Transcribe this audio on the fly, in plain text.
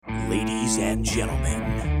ladies and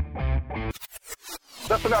gentlemen.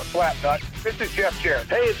 Listen up, Flat Nut. This is Jeff Jarrett.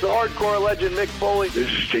 Hey, it's the hardcore legend Mick Foley. This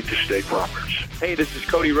is Jake the Snake Roberts. Hey, this is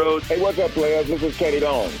Cody Rhodes. Hey, what's up, players? This is Teddy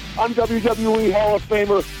Long. I'm WWE Hall of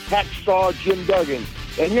Famer Hacksaw Jim Duggan,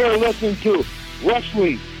 and you're listening to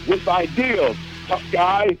Wrestling with Ideals. Tough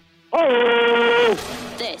guy. Oh!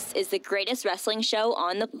 This is the greatest wrestling show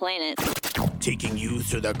on the planet. Taking you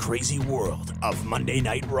through the crazy world of Monday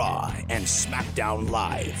Night Raw and SmackDown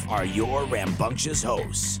Live are your rambunctious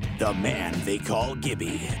hosts, the man they call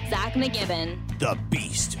Gibby, Zach McGibbon, the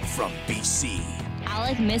beast from BC,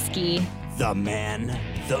 Alec Miskey, the man,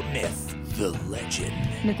 the myth, the legend,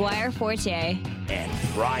 McGuire Forte, and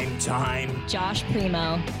primetime Josh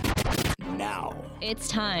Primo. Now, it's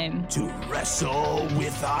time to wrestle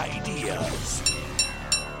with ideas.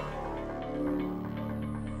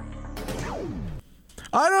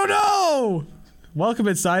 I don't know! Welcome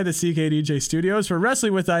inside the CKDJ studios for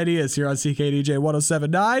Wrestling with Ideas here on CKDJ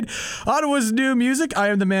 1079. Ottawa's new music. I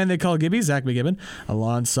am the man they call Gibby, Zach McGibbon.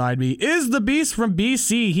 Alongside me is the beast from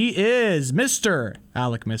BC. He is Mr.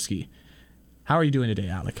 Alec Miskey. How are you doing today,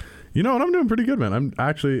 Alec? You know what? I'm doing pretty good, man.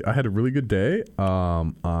 I had a really good day.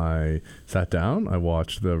 I sat down. I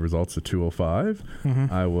watched the results of 205.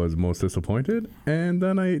 Mm-hmm. I was most disappointed. And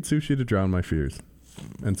then I ate sushi to drown my fears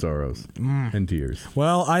and sorrows and tears.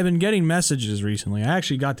 Well, I've been getting messages recently. I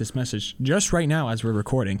actually got this message just right now as we're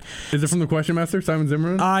recording. Is it from the Question Master, Simon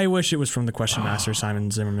Zimmerman? I wish it was from the Question Master, Simon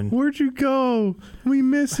Zimmerman. Where'd you go? We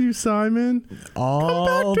miss you, Simon. All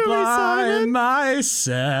Come back to by me, Simon.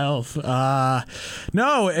 myself.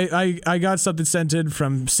 No, I got something sent in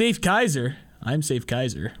from Safe Kaiser. I'm Safe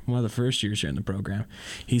Kaiser, one of the first years here in the program.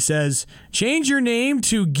 He says, change your name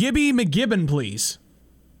to Gibby McGibbon, please.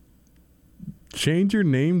 Change your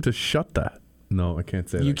name to shut that. No, I can't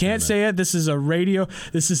say that. You can't say it. This is a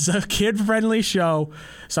kid-friendly show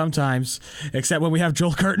sometimes, except when we have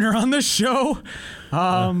Joel Gertner on the show.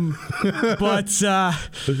 But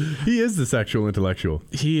he is the sexual intellectual.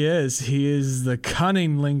 He is. He is the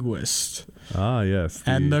cunning linguist. Ah, yes.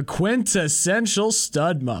 And the quintessential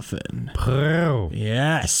stud muffin.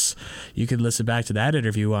 Yes. You can listen back to that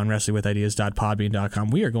interview on wrestlingwithideas.podbean.com.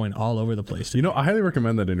 We are going all over the place today. You know, I highly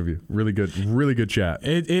recommend that interview. Really good chat.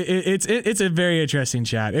 It's a very interesting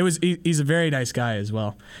chat. He's a very nice guy as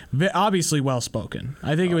well. Obviously well spoken.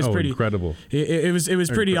 I think it was pretty incredible. It was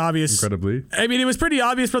pretty obvious. Incredibly. I mean, it was pretty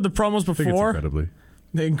obvious from the promos before. I think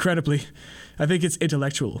it's incredibly. I think it's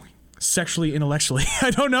intellectual. Sexually, intellectually. I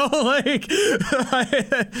don't know,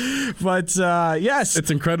 but yes. It's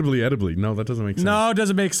incredibly edibly. No, that doesn't make sense. No, it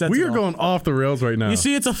doesn't make sense. We are going off the rails right now. You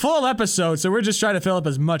see, it's a full episode, so we're just trying to fill up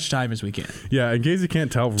as much time as we can. Yeah, in case you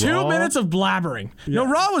can't tell, Raw. 2 minutes of blabbering. Yeah. No,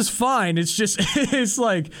 Raw was fine. It's just, it's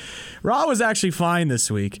like, Raw was actually fine this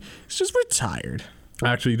week. It's just we're tired.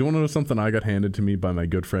 Actually, you don't know something I got handed to me by my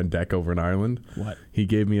good friend Deck over in Ireland? What? He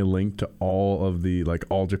gave me a link to all of the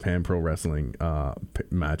All Japan Pro Wrestling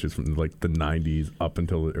matches from the 90s up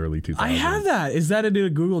until the early 2000s. I have that. Is that in a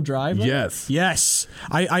Google Drive link? Yes. Yes.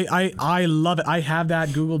 I love it. I have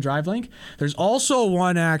that Google Drive link. There's also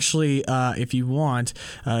one actually, if you want.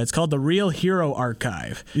 It's called the Real Hero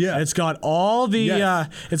Archive. Yeah. It's got all the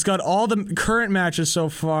current matches so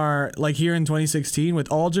far, like here in 2016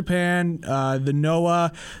 with All Japan, the Noah.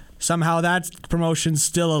 Somehow that promotion's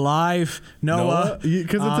still alive. Noah.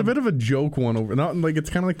 Because it's a bit of a joke one over. Not like it's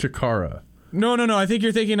kind of like Chikara. No. I think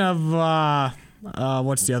you're thinking of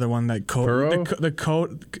what's the other one that Coda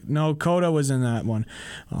was in that one.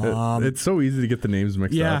 It's so easy to get the names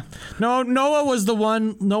mixed up. No, Noah was the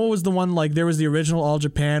one. Like there was the original All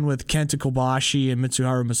Japan with Kenta Kobashi and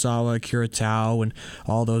Mitsuharu Misawa, Akira Tao, and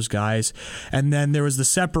all those guys. And then there was the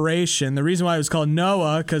separation. The reason why it was called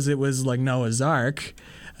Noah because it was like Noah's Ark.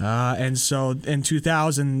 And so in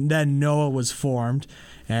 2000, then Noah was formed.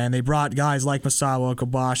 And they brought guys like Misawa,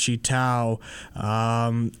 Kobashi, Tao.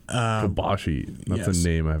 Kobashi. That's a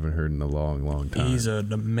name I haven't heard in a long, long time. He's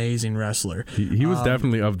an amazing wrestler. He was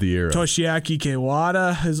definitely of the era. Toshiaki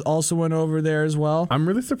Kawada has also went over there as well. I'm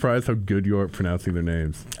really surprised how good you are at pronouncing their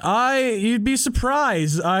names. You'd be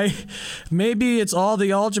surprised. Maybe it's all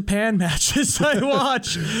the All Japan matches I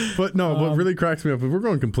watch. But no, what really cracks me up, we're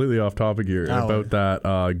going completely off topic here about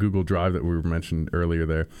that Google Drive that we mentioned earlier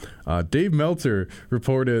there. Dave Meltzer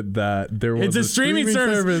reported that there was a streaming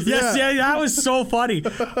service. Yes, yeah, that was so funny.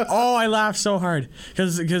 Oh, I laughed so hard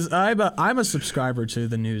because I'm a subscriber to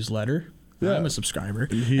the newsletter. Yeah. I'm a subscriber.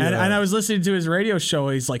 And I was listening to his radio show.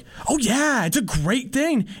 He's like, oh, yeah, it's a great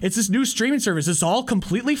thing. It's this new streaming service. It's all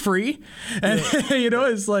completely free. And,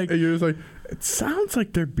 it's like... And you're just like, it sounds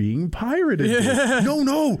like they're being pirated. Yeah.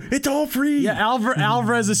 No, it's all free. Yeah,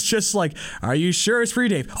 Alvarez is just like, are you sure it's free,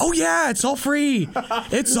 Dave? Oh, yeah, it's all free.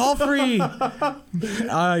 It's all free.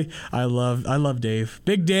 I love Dave.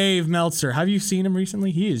 Big Dave Meltzer. Have you seen him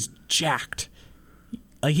recently? He is jacked.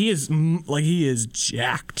 He is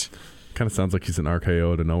jacked. Kind of sounds like he's an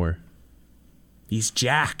RKO to nowhere. He's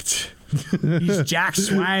jacked. He's Jack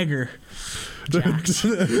Swagger.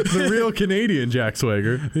 The real Canadian Jack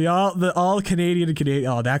Swagger. The all Canadian.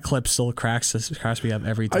 Oh, that clip still cracks me up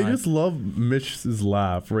every time. I just love Mitch's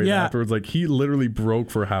laugh afterwards. Like he literally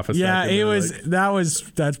broke for half a second. Yeah, it was.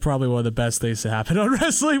 That's probably one of the best things to happen on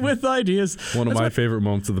Wrestling with Ideas. One of my favorite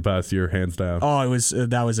moments of the past year, hands down. Oh,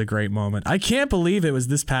 that was a great moment. I can't believe it was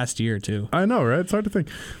this past year too. I know, right? It's hard to think.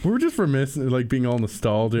 We're just remiss, like being all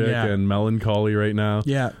nostalgic and melancholy right now.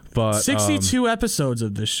 Yeah, but 62 episodes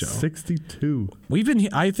of this show. 62. We've been.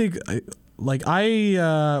 I think.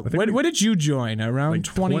 When did you join? Around like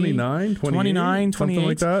 29, 28, something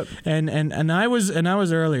like that. And I was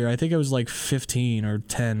earlier. I think it was like 15 or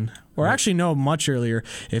 10. Or actually, no, much earlier.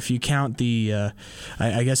 If you count the,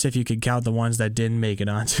 I guess if you could count the ones that didn't make it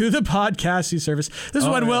onto the podcasting service. This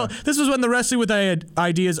was when the Wrestling with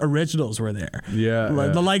Ideas originals were there. Yeah,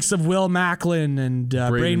 the likes of Will Macklin and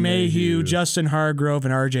Brain Mayhew, Justin Hargrove,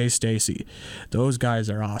 and RJ Stacy. Those guys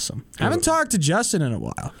are awesome. I haven't talked to Justin in a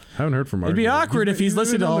while. Haven't heard from RJ. It'd be awkward if he's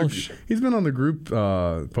listening to all. He's been on the group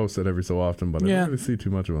posted every so often, but I don't really see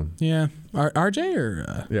too much of him. Yeah. RJ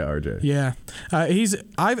or yeah, RJ. Yeah,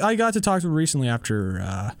 I got to talk to him recently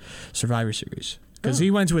after Survivor Series because he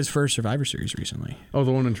went to his first Survivor Series recently. Oh,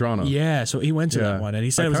 the one in Toronto. Yeah, so he went to that one, and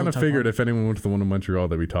he said I kind of figured if anyone went to the one in Montreal,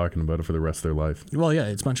 they'd be talking about it for the rest of their life. Well, yeah,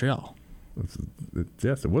 it's Montreal.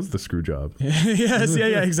 Yes, it was the screw job. Yes,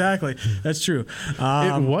 yeah, exactly. That's true.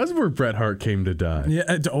 It was where Bret Hart came to die.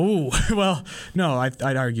 Yeah. Well, no, I'd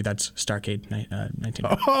argue that's Starrcade 19.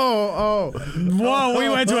 Oh. Whoa, we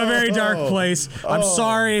went to a very dark place. I'm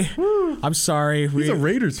sorry. I'm sorry. He's a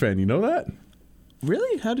Raiders fan. You know that?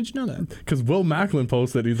 Really? How did you know that? Because Will Macklin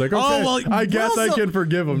posted. He's like, okay, I guess I can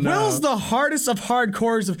forgive him now. Will's the hardest of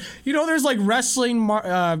hardcores. There's like wrestling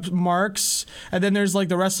marks, and then there's like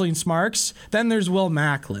the wrestling smarks. Then there's Will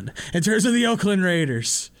Macklin in terms of the Oakland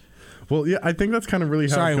Raiders. Well, yeah, I think that's kind of really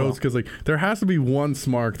how it goes because there has to be one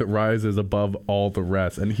Smark that rises above all the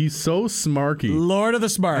rest, and he's so smarky. Lord of the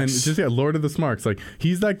Smarks. And Lord of the Smarks. Like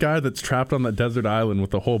he's that guy that's trapped on that desert island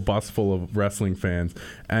with a whole bus full of wrestling fans,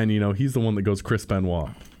 and he's the one that goes Chris Benoit.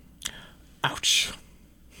 Ouch.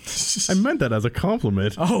 I meant that as a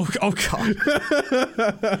compliment. Oh God.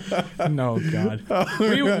 No, God.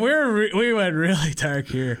 We went really dark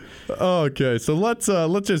here. Okay, so let's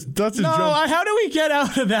just jump. How do we get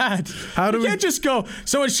out of that? We can't just go.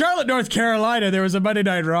 So in Charlotte, North Carolina, there was a Monday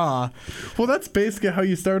Night Raw. Well, that's basically how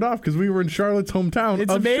you start off because we were in Charlotte's hometown.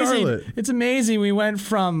 It's amazing. Charlotte. It's amazing. We went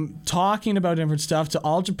from talking about different stuff to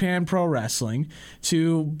All Japan Pro Wrestling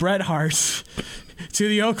to Bret Hart to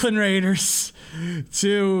the Oakland Raiders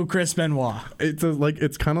to Chris Benoit.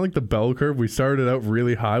 It's kind of like the bell curve. We started out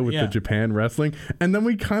really high with the Japan wrestling, and then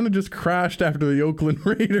we kind of just crashed after the Oakland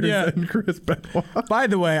Raiders and Chris Benoit. By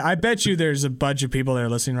the way, I bet you there's a bunch of people that are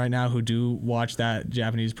listening right now who do watch that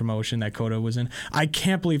Japanese promotion that Kota was in. I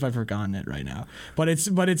can't believe I've forgotten it right now. But it's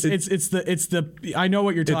the I know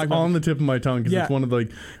what you're talking about. It's on the tip of my tongue because it's one of the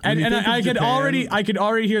I could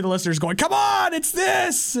already hear the listeners going, "Come on, it's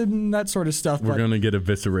this," and that sort of stuff. We're gonna get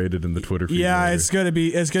eviscerated in the Twitter feed. Yeah, it's gonna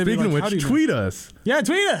be. Speaking of which, tweet us. Yeah,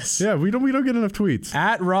 tweet us. Yeah, we don't get enough tweets.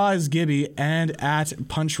 At Raw is Gibby and at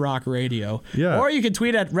Punch Rock Radio. Yeah. Or you can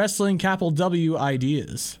tweet at Wrestling W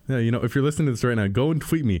Ideas. Yeah, if you're listening to this right now, go and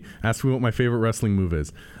tweet me. Ask me what my favorite wrestling move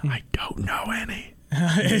is. I don't know any.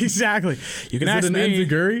 Exactly. You can ask me. Is it an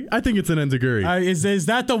enziguri? I think it's an enziguri. Is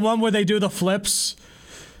that the one where they do the flips?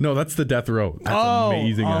 No, that's the Death Row. That's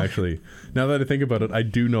amazing, actually. Now that I think about it, I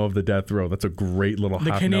do know of the Death Row. That's a great little half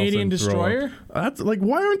Nelson throw. The Canadian Destroyer? That's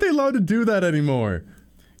why aren't they allowed to do that anymore?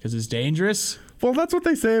 Because it's dangerous? Well, that's what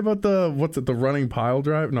they say about the running pile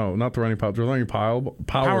drive? No, not the running pile. The running power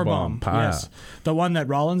bomb. Yes. The one that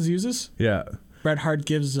Rollins uses? Yeah. Bret Hart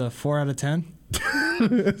gives a 4 out of 10.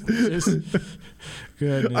 Goodness.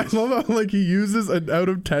 I love how he uses an out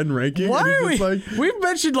of 10 ranking. Why are we? We've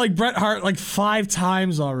mentioned Bret Hart 5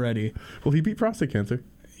 times already. Well, he beat prostate cancer.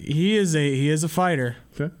 He is a fighter.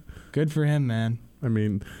 Yeah. Good for him, man. I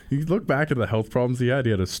mean, you look back at the health problems he had.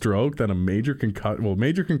 He had a stroke, then a major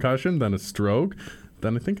concussion, then a stroke.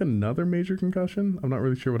 Then I think another major concussion. I'm not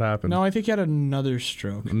really sure what happened. No, I think he had another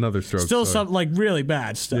stroke. Another stroke. Still some like really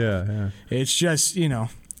bad stuff. Yeah. It's just,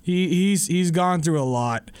 he's gone through a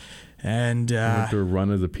lot. And He went through a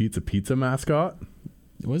run as a pizza mascot.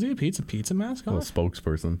 Was he a pizza mascot? Well,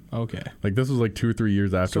 spokesperson. Okay. Like this was like 2 or 3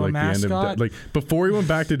 years after So a like the end mascot? of like before he went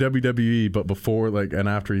back to WWE, but before like and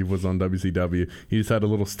after he was on WCW, he just had a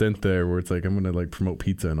little stint there where it's like I'm gonna like promote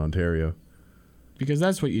pizza in Ontario. Because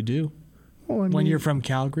that's what you do. Well, I mean, When you're from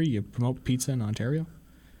Calgary, you promote pizza in Ontario.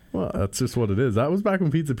 well, that's just what it is. That was back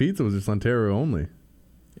when Pizza was just Ontario only.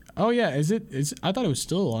 Oh yeah, is I thought it was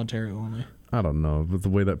still Ontario only. I don't know, but the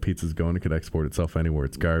way that pizza's going, it could export itself anywhere.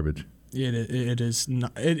 It's garbage. It is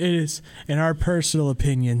not. It is, in our personal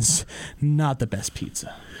opinions, not the best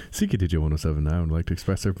pizza. CKDJ 107.9 would like to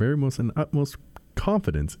express their very most and utmost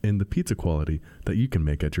confidence in the pizza quality that you can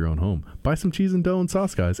make at your own home. Buy some cheese and dough and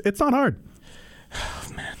sauce, guys. It's not hard.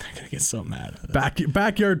 Oh man, I'm gonna get so mad at that.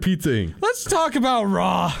 Backyard pizzaing. Let's talk about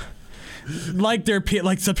Raw. Like the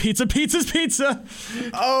pizza's pizza.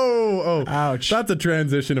 Oh, Ouch. That's a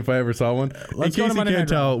transition if I ever saw one. Let's In go case to you Monday can't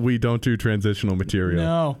Night tell, we don't do transitional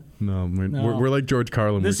material. No. We're like George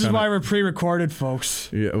Carlin. This is why we're pre-recorded, folks.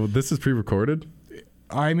 Yeah, well, this is pre-recorded.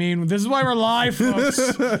 I mean, this is why we're live, folks.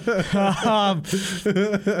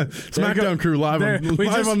 SmackDown crew live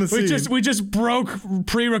on the scene. We just broke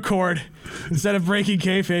pre-record. Instead of breaking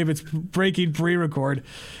kayfabe, it's breaking pre-record.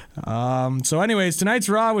 So anyways, tonight's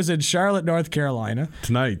Raw was in Charlotte, North Carolina.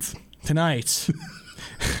 Tonight.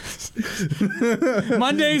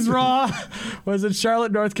 Monday's Raw was in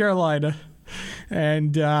Charlotte, North Carolina.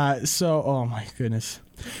 And oh my goodness.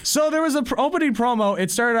 So there was an opening promo.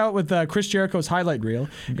 It started out with Chris Jericho's highlight reel.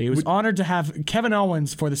 He was honored to have Kevin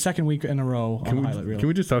Owens for the second week in a row on the highlight reel. Can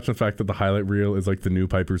we just touch on the fact that the highlight reel is like the new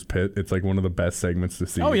Piper's Pit? It's like one of the best segments to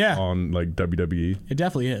see on like WWE. It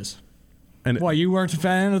definitely is. And why, you weren't a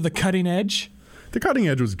fan of the Cutting Edge? The Cutting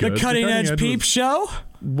Edge was good. The Cutting Edge Peep Show?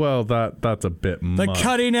 Well, that's a bit much. The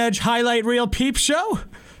Cutting Edge highlight reel Peep Show?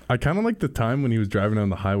 I kind of like the time when he was driving down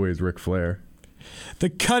the highway as Ric Flair. The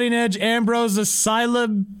Cutting Edge Ambrose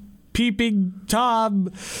Asylum Peeping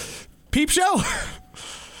Tom Peep Show?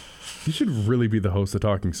 You should really be the host of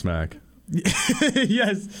Talking Smack.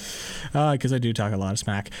 Yes, because I do talk a lot of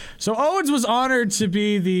smack. So Owens was honored to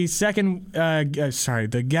be the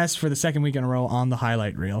the guest for the second week in a row on the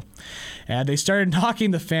highlight reel. And they started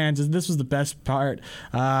knocking the fans, and this was the best part.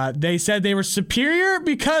 They said they were superior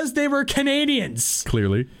because they were Canadians.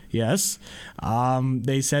 Clearly. Yes.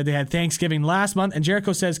 They said they had Thanksgiving last month, and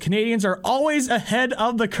Jericho says Canadians are always ahead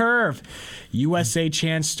of the curve. USA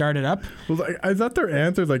chants started up. Well, is that their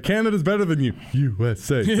answer? It's like, Canada's better than you.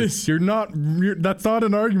 USA. Like, that's not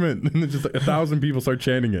an argument. And it's just like 1,000 people start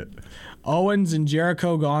chanting it. Owens and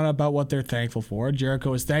Jericho go on about what they're thankful for.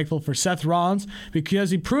 Jericho is thankful for Seth Rollins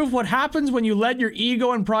because he proved what happens when you let your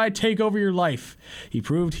ego and pride take over your life. He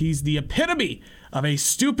proved he's the epitome of a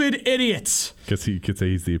stupid idiot. Guess you could say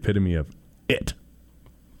he's the epitome of it.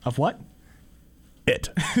 Of what? It.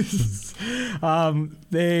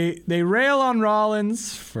 They rail on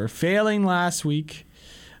Rollins for failing last week.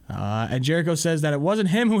 And Jericho says that it wasn't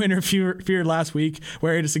him who interfered last week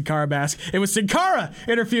wearing a Sin Cara mask. It was Sin Cara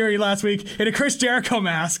interfering last week in a Chris Jericho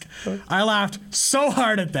mask. I laughed so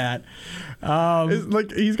hard at that. It's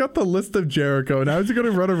like he's got the list of Jericho. Now is he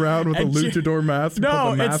going to run around with a luchador mask?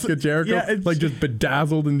 Called the Mask of Jericho? Yeah, like just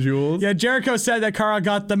bedazzled in jewels? Yeah, Jericho said that Cara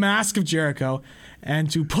got the Mask of Jericho.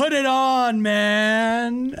 And to put it on,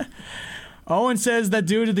 man. Owen says that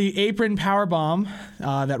due to the apron powerbomb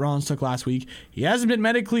that Rollins took last week, he hasn't been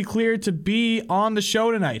medically cleared to be on the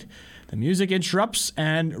show tonight. The music interrupts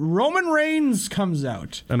and Roman Reigns comes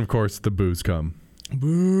out. And of course, the boos come.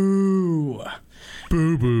 Boo.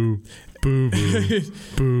 Boo boo. Boo boo.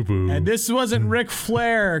 Boo boo. And this wasn't Ric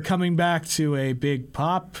Flair coming back to a big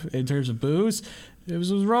pop in terms of boos. It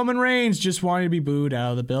was Roman Reigns just wanting to be booed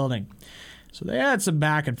out of the building. So they had some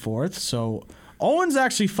back and forth. So Owens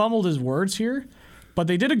actually fumbled his words here, but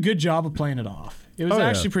they did a good job of playing it off. It was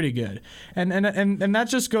actually pretty good. And that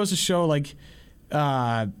just goes to show like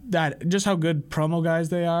that just how good promo guys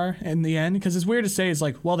they are in the end. Because it's weird to say it's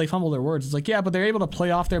like, well, they fumbled their words. It's like, yeah, but they're able to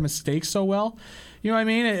play off their mistakes so well. You know what I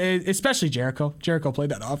mean? Especially Jericho. Jericho played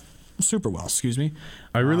that off super well, excuse me.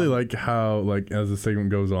 I really like how, like, as the segment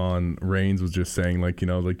goes on, Reigns was just saying, like, you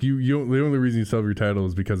know, like, you the only reason you sell your title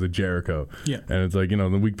is because of Jericho. Yeah. And it's like, you know,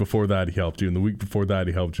 the week before that he helped you, and the week before that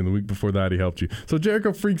he helped you, and the week before that he helped you. So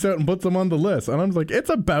Jericho freaks out and puts him on the list. And I'm just like, it's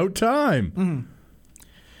about time. Mm-hmm.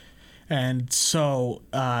 And so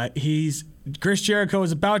Chris Jericho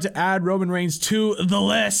is about to add Roman Reigns to the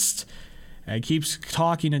list. And keeps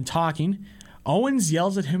talking and talking. Owens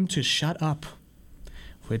yells at him to shut up.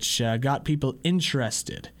 which got people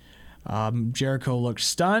interested. Jericho looked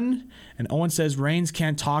stunned, and Owens says Reigns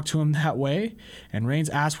can't talk to him that way, and Reigns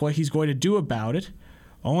asks what he's going to do about it.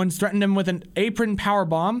 Owens threatened him with an apron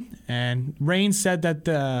powerbomb, and Reigns said that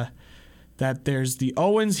there's the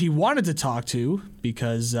Owens he wanted to talk to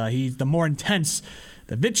because he's the more intense,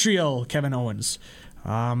 the vitriol Kevin Owens.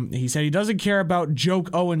 He said he doesn't care about joke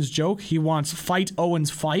Owens joke. He wants fight Owens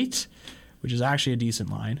fight, which is actually a decent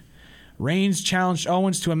line. Reigns challenged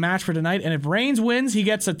Owens to a match for tonight, and if Reigns wins, he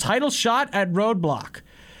gets a title shot at Roadblock.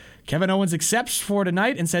 Kevin Owens accepts for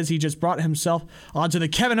tonight and says he just brought himself onto the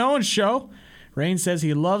Kevin Owens show. Reigns says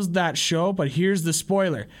he loves that show, but here's the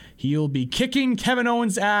spoiler. He'll be kicking Kevin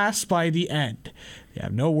Owens' ass by the end. They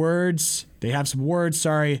have no words. They have some words,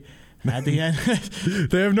 sorry. At the end.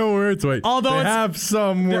 They have no words. Wait, although they have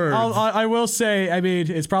some words. I will say, I mean,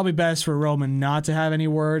 it's probably best for Roman not to have any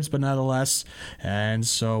words, but nonetheless. And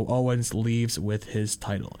so Owens leaves with his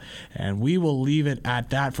title. And we will leave it at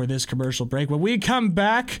that for this commercial break. When we come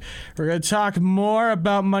back, we're going to talk more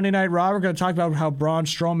about Monday Night Raw. We're going to talk about how Braun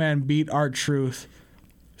Strowman beat R-Truth.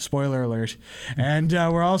 Spoiler alert. And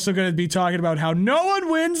we're also going to be talking about how no one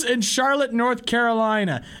wins in Charlotte, North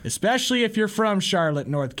Carolina, especially if you're from Charlotte,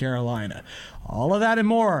 North Carolina. All of that and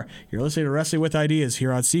more. You're listening to Wrestling with Ideas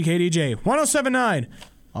here on CKDJ 107.9,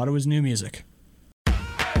 Ottawa's new music. What's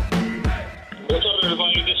up,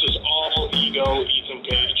 everybody? This is All Ego Ethan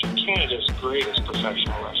Page, Canada's greatest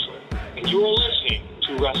professional wrestler. And you are listening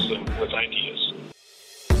to Wrestling with Ideas.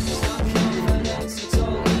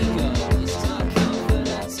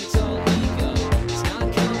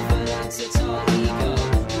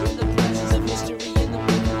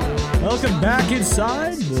 Welcome back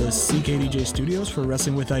inside the CKDJ studios for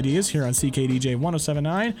Wrestling with Ideas here on CKDJ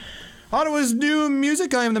 107.9. Ottawa's new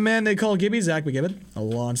music. I am the man they call Gibby, Zach McGibbon.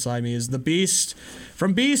 Alongside me is the Beast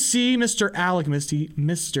from BC, Mr. Alec Misty.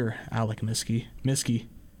 Mr. Alec Misky.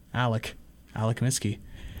 Alec Misky.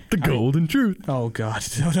 The golden truth. Oh, God.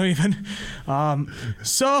 Don't even.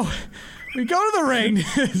 So, we go to the ring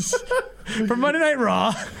for Monday Night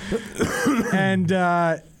Raw.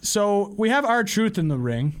 And so, we have R-Truth in the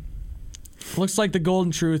ring. Looks like the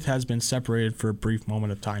Golden Truth has been separated for a brief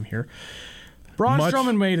moment of time here. Braun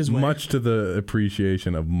Strowman made his way. Much to the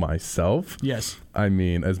appreciation of myself. Yes. I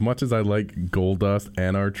mean, as much as I like Goldust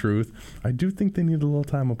and R-Truth, I do think they need a little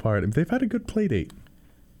time apart. They've had a good play date.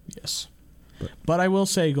 Yes. But I will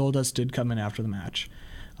say Goldust did come in after the match.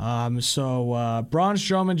 So Braun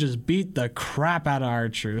Strowman just beat the crap out of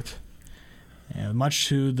R-Truth. Much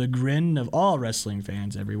to the grin of all wrestling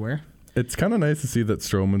fans everywhere. It's kind of nice to see that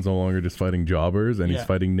Strowman's no longer just fighting jobbers, and he's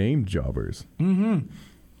fighting named jobbers. Mm-hmm.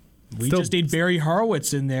 We just need Barry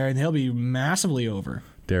Horowitz in there, and he'll be massively over.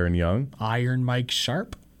 Darren Young. Iron Mike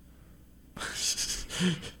Sharp.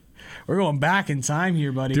 We're going back in time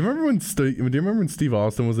here, buddy. Do you remember when Steve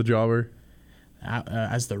Austin was a jobber?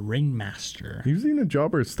 As the ringmaster. He was even a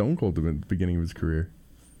jobber as Stone Cold at the beginning of his career.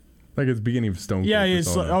 Like at the beginning of Stone Cold.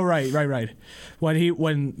 Yeah, right.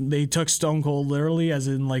 When they took Stone Cold literally, as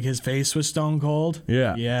in like his face was Stone Cold.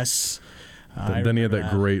 Yeah. Yes. Then he had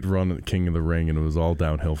that great run at King of the Ring, and it was all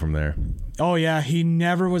downhill from there. Oh yeah, he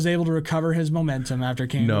never was able to recover his momentum after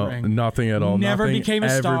King of the Ring. No, nothing at all. Never became a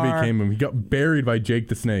star. Never became him. He got buried by Jake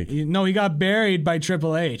the Snake. No, he got buried by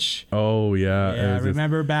Triple H. Oh yeah. Yeah,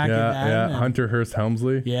 remember back in that? Yeah, Hunter Hearst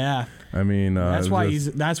Helmsley. Yeah. I mean,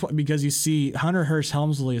 because you see, Hunter Hearst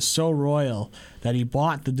Helmsley is so royal that he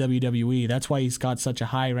bought the WWE. That's why he's got such a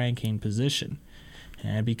high-ranking position,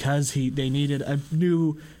 and because they needed a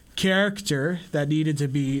new character that needed to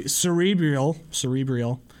be cerebral,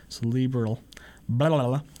 blah, blah,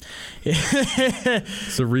 blah.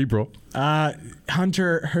 Cerebral.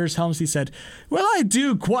 Hunter Hearst Helmsley said, "Well, I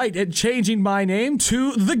do quite at changing my name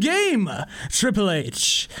to The Game, Triple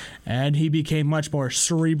H," and he became much more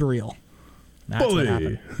cerebral. That's what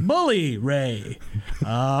happened. Bully Ray.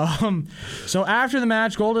 So after the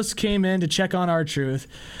match, Goldust came in to check on R-Truth.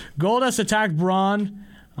 Goldust attacked Braun.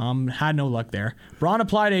 Had no luck there. Braun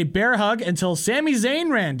applied a bear hug until Sami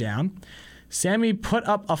Zayn ran down. Sami put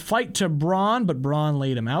up a fight to Braun, but Braun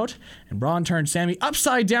laid him out. And Braun turned Sami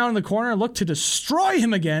upside down in the corner and looked to destroy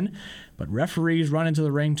him again. But referees run into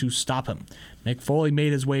the ring to stop him. Mick Foley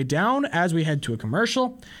made his way down as we head to a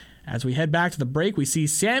commercial. As we head back to the break, we see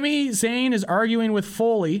Sami Zayn is arguing with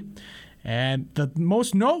Foley. And the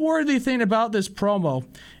most noteworthy thing about this promo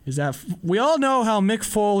is that we all know how Mick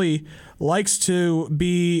Foley likes to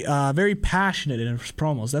be very passionate in his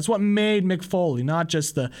promos. That's what made Mick Foley, not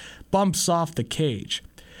just the bumps off the cage.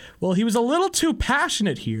 Well, he was a little too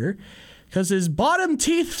passionate here because his bottom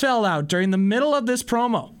teeth fell out during the middle of this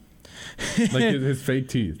promo. Like his fake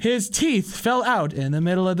teeth. His teeth fell out in the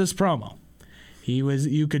middle of this promo.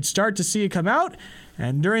 You could start to see it come out,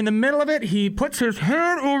 and during the middle of it, he puts his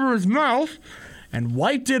hand over his mouth and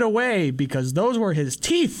wiped it away because those were his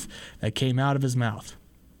teeth that came out of his mouth.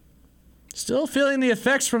 Still feeling the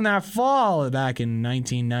effects from that fall back in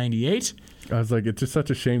 1998. I was like, it's just such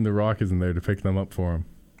a shame The Rock isn't there to pick them up for him.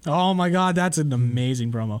 Oh my God, that's an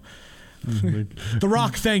amazing promo. The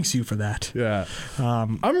Rock thanks you for that. Yeah.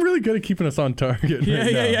 I'm really good at keeping us on target.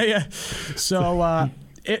 Yeah. So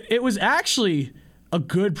it was actually a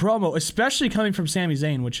good promo, especially coming from Sami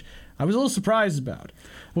Zayn, which I was a little surprised about.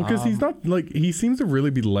 Well, because he's not like, he seems to really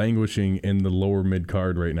be languishing in the lower mid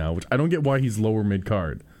card right now, which I don't get why he's lower mid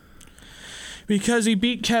card. Because he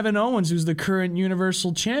beat Kevin Owens, who's the current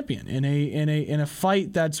Universal Champion, in a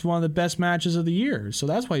fight that's one of the best matches of the year. So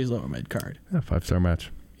that's why he's lower mid card. Yeah, 5-star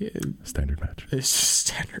match. Standard match. It's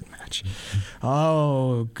standard match.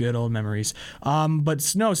 Oh, good old memories.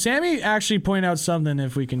 But no, Sammy actually pointed out something,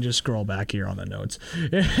 if we can just scroll back here on the notes.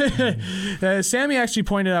 Sammy actually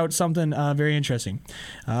pointed out something very interesting.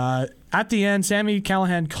 At the end, Sami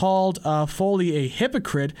Callihan called Foley a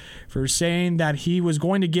hypocrite for saying that he was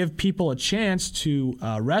going to give people a chance to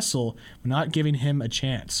wrestle, not giving him a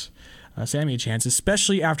chance. Sami a chance,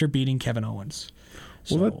 especially after beating Kevin Owens.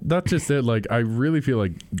 Well, that's just it. Like, I really feel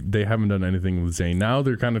like they haven't done anything with Zayn. Now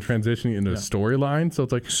they're kind of transitioning into a storyline. So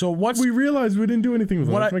it's like, we realized we didn't do anything with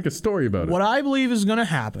him. Let's make a story about it. What I believe is going to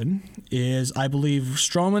happen is I believe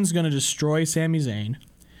Strowman's going to destroy Sami Zayn,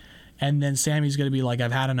 and then Sami's going to be like,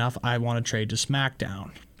 I've had enough. I want to trade to SmackDown.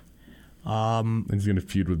 And he's going to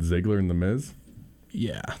feud with Ziggler and The Miz?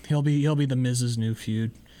 Yeah, he'll be The Miz's new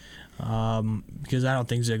feud, because I don't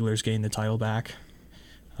think Ziggler's getting the title back.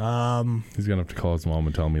 He's gonna have to call his mom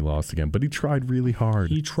and tell him he lost again, but he tried really hard.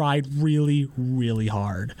 He tried really, really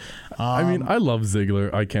hard. I mean, I love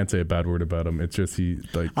Ziggler. I can't say a bad word about him. It's just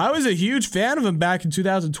I was a huge fan of him back in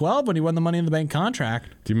 2012 when he won the Money in the Bank contract.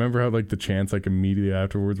 Do you remember how the chants immediately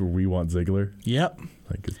afterwards were "We want Ziggler"? Yep.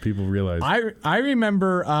 Because people realize. I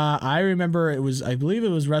remember. It was. I believe it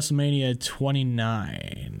was WrestleMania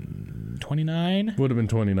 29. 29. Would have been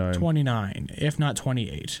 29. 29, if not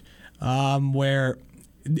 28. Where.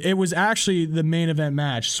 It was actually the main event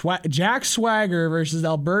match. Jack Swagger versus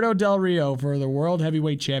Alberto Del Rio for the World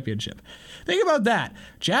Heavyweight Championship. Think about that.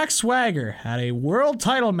 Jack Swagger had a world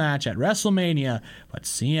title match at WrestleMania, but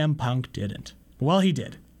CM Punk didn't. Well, he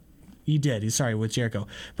did. He did. He's sorry with Jericho,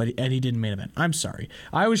 and he didn't main event. I'm sorry.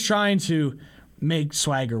 I was trying to make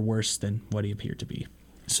Swagger worse than what he appeared to be.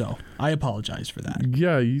 So I apologize for that.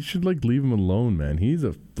 Yeah, you should leave him alone, man. He's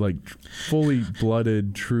a fully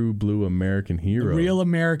blooded, true blue American hero. Real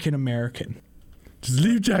American. Just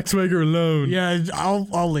leave Jack Swagger alone. Yeah,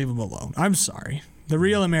 I'll leave him alone. I'm sorry. The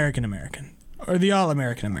real American, or the all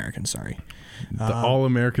American. Sorry. The all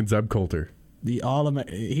American Zeb Coulter.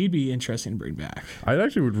 He'd be interesting to bring back. I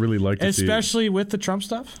actually would really like to see, especially with the Trump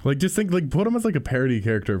stuff. Just think, put him as a parody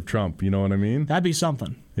character of Trump. You know what I mean? That'd be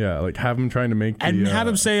something. Yeah, have him trying to make and have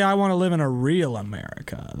him say, "I want to live in a real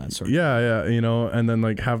America." That sort of. Yeah, and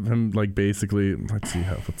then have him basically. Let's see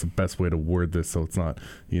what's the best way to word this so it's not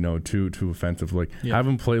too offensive. Have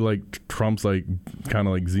him play Trump's kind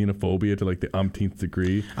of xenophobia to the umpteenth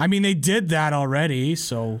degree. I mean, they did that already,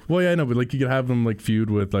 so. Well, yeah, I know, but you could have them feud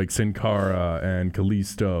with Sin Cara and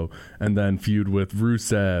Kalisto, and then feud with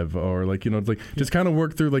Rusev, or just kind of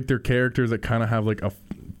work through their characters that kind of have a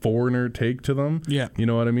foreigner take to them. Yeah, you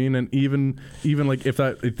know what I mean. And even if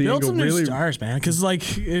they build some really new stars, man, because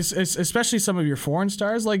especially some of your foreign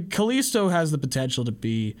stars, Kalisto has the potential to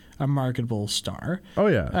be a marketable star. Oh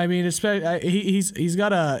yeah, I mean, he's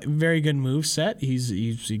got a very good move set.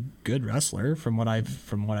 He's a good wrestler from what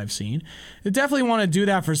I've seen. They definitely want to do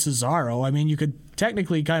that for Cesaro. I mean, you could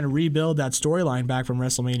technically kind of rebuild that storyline back from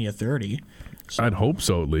WrestleMania 30. So. I'd hope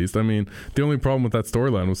so, at least. I mean, the only problem with that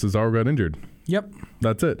storyline was Cesaro got injured. Yep.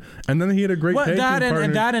 That's it. And then he had a great tag team partner.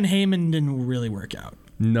 And that and Heyman didn't really work out.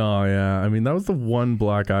 No, yeah. I mean, that was the one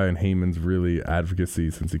black eye in Heyman's really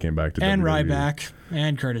advocacy since he came back to WWE. And Ryback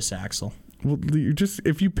and Curtis Axel. Well,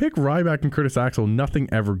 if you pick Ryback and Curtis Axel, nothing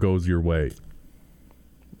ever goes your way.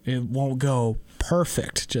 It won't go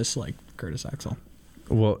perfect, just like Curtis Axel.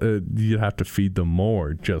 Well, you'd have to feed them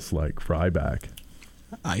more, just like Ryback.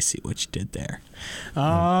 I see what you did there.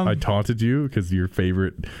 I taunted you because your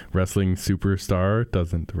favorite wrestling superstar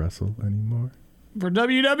doesn't wrestle anymore. For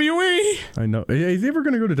WWE. I know. Is he ever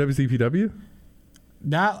going to go to WCPW?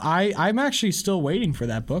 I'm actually still waiting for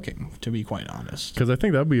that booking, to be quite honest. Because I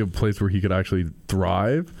think that would be a place where he could actually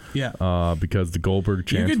thrive. Yeah. Because the Goldberg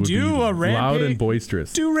chants would be loud and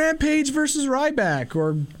boisterous. Do Rampage versus Ryback,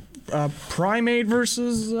 or Primate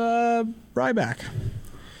versus Ryback.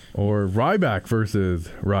 Or Ryback versus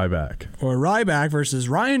Ryback. Or Ryback versus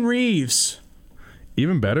Ryan Reeves.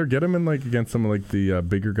 Even better, get him in like against some of like the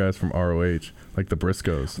bigger guys from ROH, like the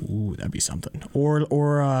Briscoes. Ooh, that'd be something. Or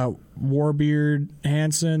Warbeard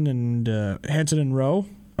Hansen and Rowe.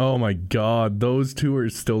 Oh my God, those two are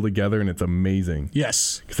still together and it's amazing.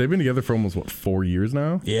 Yes, because they've been together for almost 4 years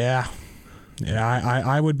now. Yeah,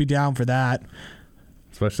 I would be down for that.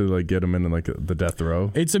 Especially like get him in like the death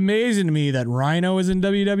row. It's amazing to me that Rhino is in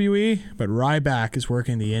WWE, but Ryback is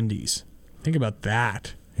working the Indies. Think about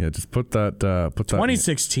that. Yeah, just put that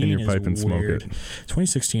 2016 in your pipe is and smoke weird. it.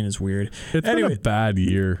 2016 is weird. It's been a bad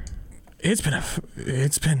year. It's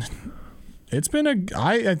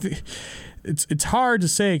hard to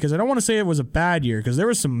say because I don't want to say it was a bad year because there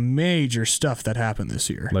was some major stuff that happened this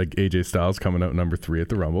year. Like AJ Styles coming out number 3 at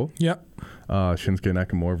the Rumble. Yep. Shinsuke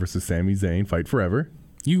Nakamura versus Sami Zayn, Fight Forever.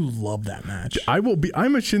 You love that match. I'm a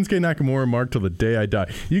Shinsuke Nakamura mark till the day I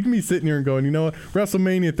die. You can be sitting here and going, you know what,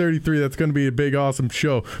 WrestleMania 33, that's going to be a big, awesome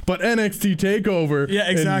show. But NXT TakeOver,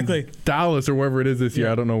 yeah, exactly, in Dallas or wherever it is this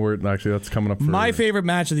year. I don't know where actually that's coming up. My favorite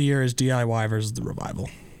match of the year is DIY versus the Revival.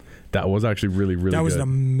 That was actually really, really good. That was an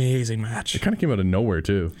amazing match. It kind of came out of nowhere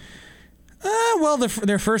too. Well,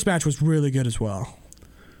 their first match was really good as well.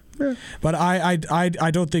 Yeah. But I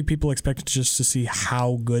don't think people expected just to see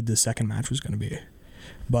how good the second match was going to be.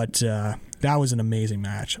 But that was an amazing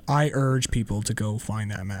match. I urge people to go find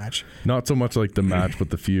that match. Not so much like the match, but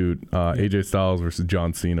the feud. AJ Styles versus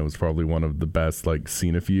John Cena was probably one of the best like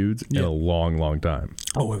Cena feuds in a long, long time.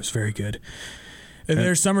 Oh, it was very good. And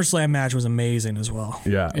their SummerSlam match was amazing as well.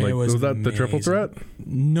 Yeah, was that amazing. The triple threat?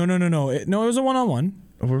 No. It was a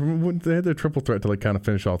one-on-one. They had their triple threat to like kind of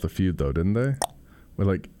finish off the feud, though, didn't they? With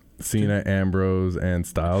like Cena, Ambrose, and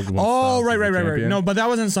Styles. Oh, right. No, but that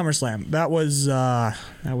wasn't SummerSlam. That was I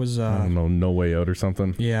don't know, No Way Out or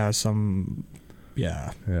something. Yeah, some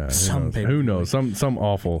who knows? Some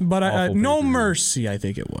awful. But awful No Mercy, I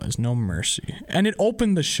think it was No Mercy, and it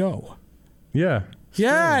opened the show. Yeah.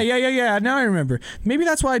 Yeah. Now I remember. Maybe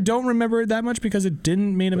that's why I don't remember it that much because it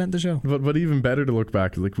didn't main event the show. But even better to look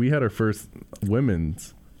back is like we had our first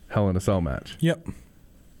women's Hell in a Cell match. Yep.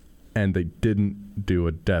 And they didn't do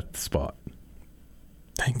a death spot.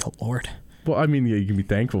 Thank the Lord. Well, I mean, yeah, you can be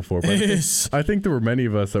thankful for it. But I think there were many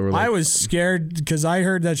of us that were like... I was scared because I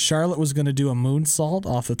heard that Charlotte was going to do a moonsault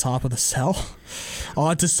off the top of the cell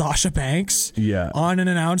onto Sasha Banks. Yeah. On an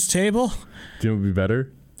announce table. Do you know what would be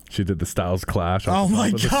better? She did the Styles Clash. Oh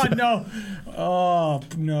my God, no. Oh,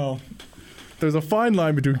 no. There's a fine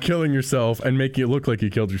line between killing yourself and making it look like you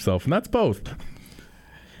killed yourself, and that's both.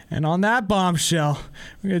 And on that bombshell,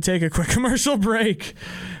 we're going to take a quick commercial break.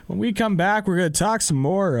 When we come back, we're going to talk some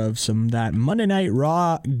more of that Monday Night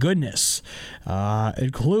Raw goodness,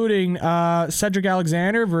 including Cedric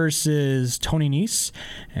Alexander versus Tony Nese,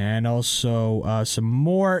 and also some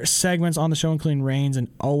more segments on the show, including Reigns and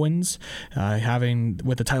Owens, having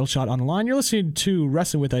with the title shot on the line. You're listening to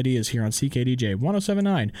Wrestling with Ideas here on CKDJ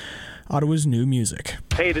 107.9, Ottawa's new music.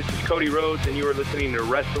 Hey, this is Cody Rhodes, and you are listening to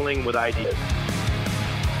Wrestling with Ideas.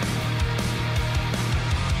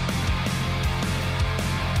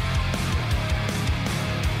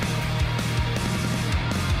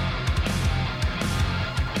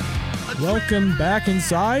 Welcome back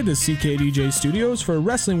inside the CKDJ studios for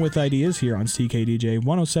Wrestling with Ideas here on CKDJ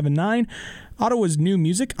 107.9, Ottawa's new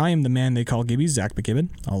music. I am the man they call Gibby, Zach McKibben.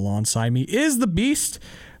 Alongside me is the Beast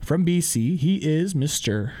from BC. He is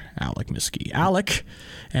Mr. Alec Miskey. Alec,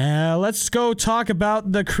 let's go talk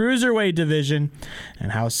about the Cruiserweight division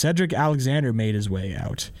and how Cedric Alexander made his way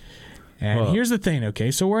out. And here's the thing,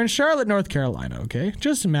 okay? So we're in Charlotte, North Carolina, okay?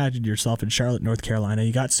 Just imagine yourself in Charlotte, North Carolina.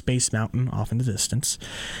 You got Space Mountain off in the distance.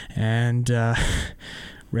 And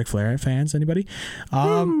Ric Flair fans, anybody?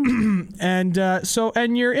 And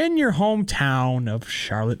you're in your hometown of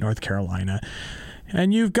Charlotte, North Carolina.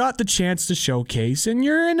 And you've got the chance to showcase. And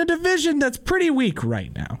you're in a division that's pretty weak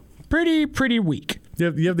right now. Pretty weak.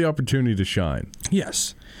 You have the opportunity to shine.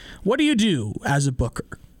 Yes. What do you do as a booker?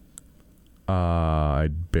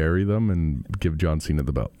 I'd bury them and give John Cena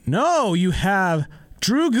the belt. No, you have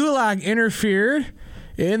Drew Gulak interfered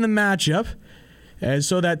in the matchup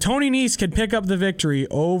so that Tony Nese can pick up the victory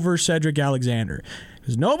over Cedric Alexander.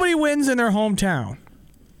 Because nobody wins in their hometown.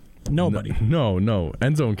 Nobody. No.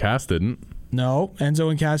 Enzo and Cass didn't. No, Enzo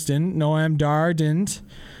and Cass didn't. Noam Dar didn't.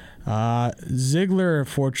 Ziggler,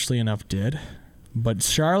 fortunately enough, did. But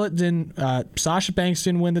Charlotte didn't. Sasha Banks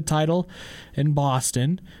didn't win the title in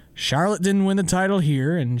Boston. Charlotte didn't win the title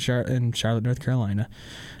here in Charlotte, North Carolina.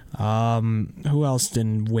 Who else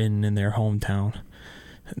didn't win in their hometown?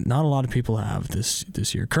 Not a lot of people have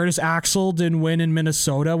this year. Curtis Axel didn't win in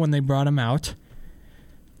Minnesota when they brought him out.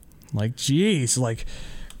 Like, geez, like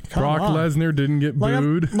Brock Lesnar didn't get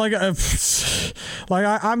booed.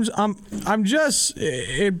 I'm just.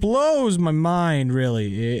 It blows my mind,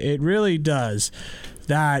 really. It really does.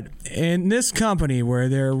 That in this company where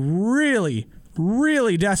they're really,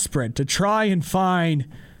 really desperate to try and find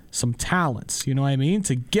some talents, you know what I mean,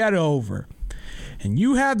 to get over. And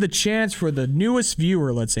you have the chance for the newest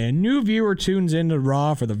viewer, let's say, a new viewer tunes into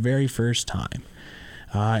Raw for the very first time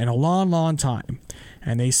in a long, long time.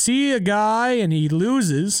 And they see a guy and he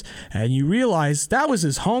loses, and you realize that was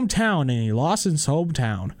his hometown and he lost his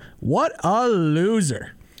hometown. What a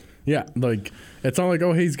loser. Yeah, like, it's not like,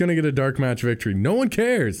 oh, he's going to get a dark match victory. No one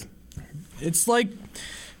cares. It's like,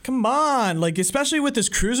 come on, like, especially with this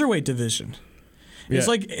cruiserweight division. It's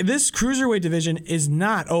like this cruiserweight division is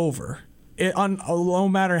not over. No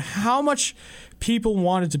matter how much people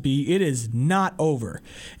want it to be, it is not over.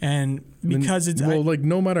 And because it's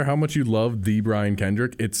no matter how much you love the Brian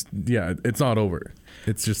Kendrick, it's not over.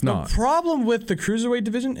 It's just not. The problem with the cruiserweight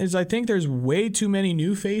division is I think there's way too many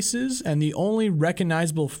new faces, and the only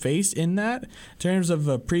recognizable face in that, in terms of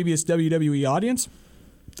a previous WWE audience,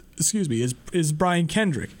 is Brian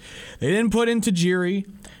Kendrick. They didn't put in Tajiri.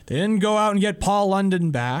 They didn't go out and get Paul London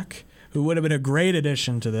back, who would have been a great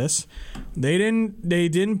addition to this. They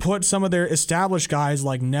didn't put some of their established guys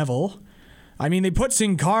like Neville. I mean, they put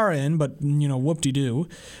Sin Cara in, but, whoop-de-doo.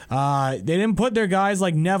 They didn't put their guys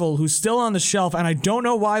like Neville, who's still on the shelf, and I don't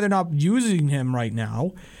know why they're not using him right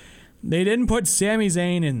now. They didn't put Sami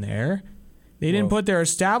Zayn in there. They didn't put their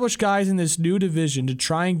established guys in this new division to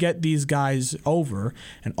try and get these guys over.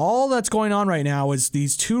 And all that's going on right now is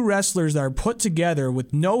these two wrestlers that are put together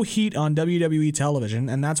with no heat on WWE television,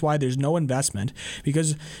 and that's why there's no investment.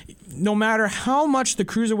 Because no matter how much the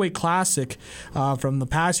Cruiserweight Classic from the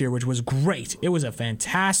past year, which was great, it was a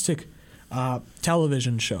fantastic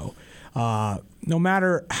television show. No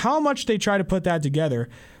matter how much they try to put that together,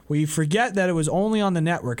 we forget that it was only on the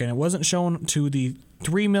network and it wasn't shown to the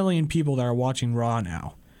 3 million people that are watching Raw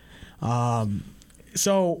now.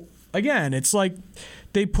 So, again, it's like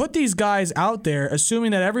they put these guys out there assuming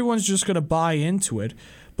that everyone's just going to buy into it.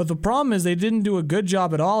 But the problem is they didn't do a good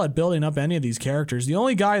job at all at building up any of these characters. The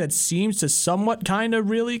only guy that seems to somewhat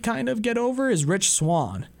really get over is Rich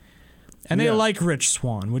Swann. And they like Rich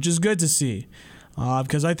Swann, which is good to see.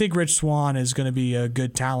 Because I think Rich Swann is going to be a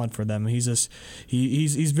good talent for them. He's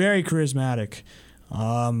very charismatic.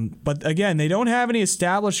 But again, they don't have any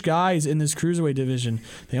established guys in this cruiserweight division.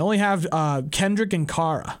 They only have Kendrick and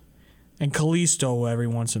Cara and Kalisto every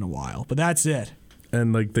once in a while, but that's it.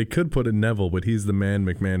 And like they could put in Neville, but he's the man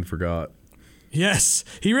McMahon forgot. Yes,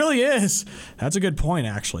 he really is. That's a good point,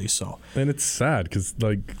 actually. So, and it's sad because,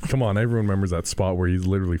 like, come on, everyone remembers that spot where he's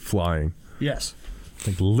literally flying. Yes,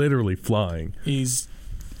 like literally flying. He's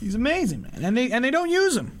amazing, man, and they don't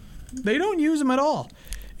use him. They don't use him at all.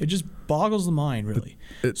 It just boggles the mind, really.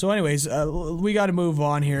 So anyways, we got to move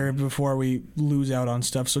on here before we lose out on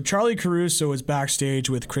stuff. So Charlie Caruso is backstage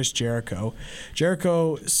with Chris Jericho.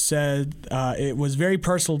 Jericho said it was very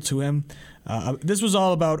personal to him. This was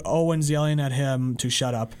all about Owens yelling at him to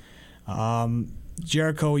shut up.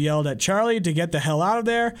 Jericho yelled at Charlie to get the hell out of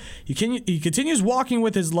there. He continues walking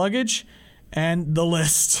with his luggage and the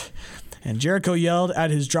list. And Jericho yelled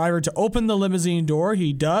at his driver to open the limousine door.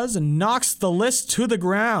 He does and knocks the list to the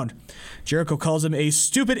ground. Jericho calls him a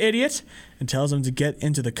stupid idiot and tells him to get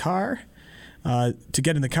into the car.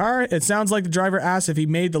 It sounds like the driver asks if he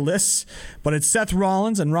made the lists, but it's Seth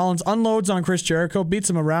Rollins, and Rollins unloads on Chris Jericho, beats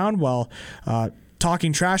him around while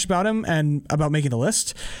talking trash about him and about making the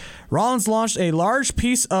list. Rollins launched a large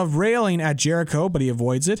piece of railing at Jericho, but he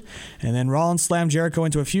avoids it. And then Rollins slammed Jericho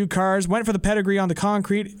into a few cars, went for the pedigree on the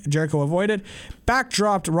concrete. Jericho avoided,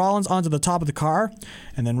 backdropped Rollins onto the top of the car,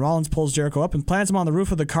 and then Rollins pulls Jericho up and plants him on the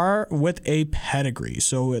roof of the car with a pedigree.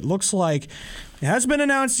 So it looks like, it hasn't been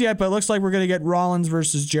announced yet, but it looks like we're going to get Rollins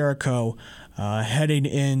versus Jericho heading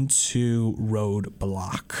into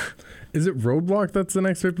Roadblock. Is it Roadblock that's the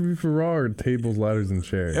next pay-per-view for Raw, or Tables, Ladders, and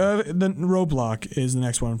Chairs? The Roadblock is the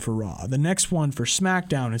next one for Raw. The next one for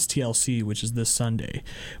SmackDown is TLC, which is this Sunday,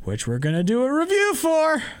 which we're going to do a review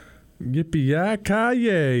for.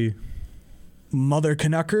 Yippee-yi-ki-yay. Mother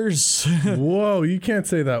Canuckers. Whoa, you can't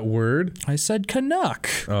say that word. I said Canuck.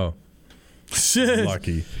 Oh.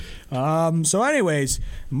 Lucky. So anyways,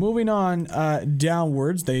 moving on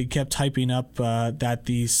downwards, they kept hyping up that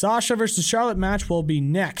the Sasha versus Charlotte match will be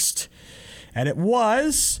next. And it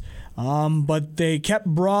was, but they kept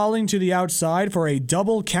brawling to the outside for a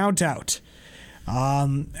double countout.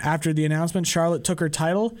 After the announcement, Charlotte took her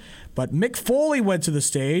title, but Mick Foley went to the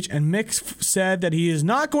stage, and Mick said that he is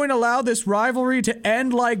not going to allow this rivalry to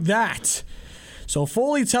end like that. So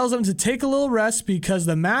Foley tells him to take a little rest because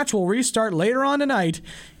the match will restart later on tonight,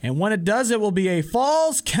 and when it does, it will be a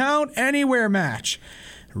Falls Count Anywhere match,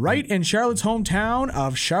 right in Charlotte's hometown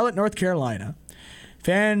of Charlotte, North Carolina.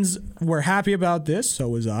 Fans were happy about this, so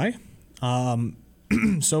was I.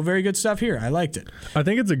 So very good stuff here. I liked it. I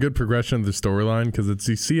think it's a good progression of the storyline because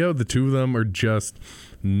you see how the two of them are just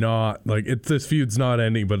not like this feud's not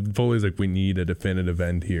ending, but Foley's like, we need a definitive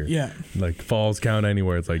end here. Yeah. Like Falls Count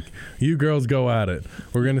Anywhere. It's like, you girls go at it.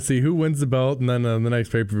 We're going to see who wins the belt, and then on the next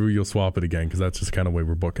pay-per-view you'll swap it again because that's just kind of the way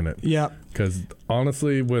we're booking it. Yeah. Because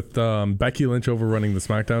honestly, with Becky Lynch overrunning the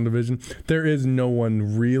SmackDown division, there is no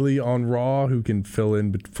one really on Raw who can fill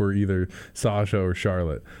in for either Sasha or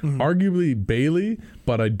Charlotte. Mm-hmm. Arguably Bayley,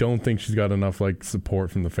 but I don't think she's got enough like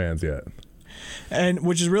support from the fans yet. And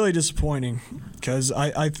which is really disappointing because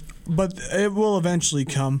but it will eventually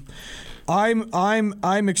come.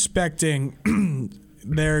 I'm expecting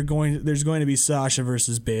there's going to be Sasha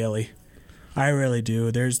versus Bayley. I really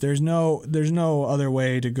do. There's no other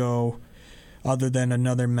way to go other than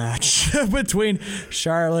another match between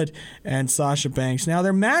Charlotte and Sasha Banks. Now,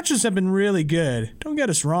 their matches have been really good. Don't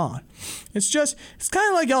get us wrong. It's kind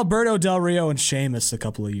of like Alberto Del Rio and Sheamus a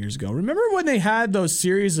couple of years ago. Remember when they had those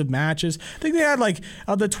series of matches? I think they had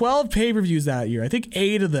of the 12 pay-per-views that year, I think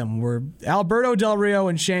 8 of them were Alberto Del Rio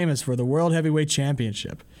and Sheamus for the World Heavyweight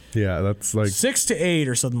Championship. Yeah, that's like 6 to 8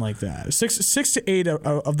 or something like that. 6 to 8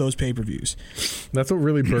 of those pay-per-views. That's what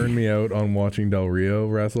really burned me out on watching Del Rio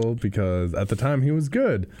wrestle because at the time he was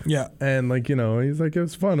good. Yeah. And he's like, it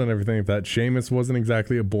was fun and everything. If that Sheamus wasn't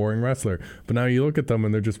exactly a boring wrestler, but now you look at them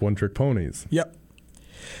and they're just one-trick ponies. Yep.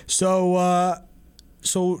 So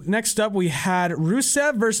next up we had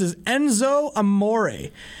Rusev versus Enzo Amore.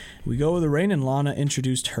 We go with the ring, and Lana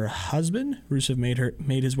introduced her husband. Rusev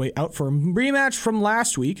made his way out for a rematch from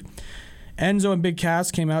last week. Enzo and Big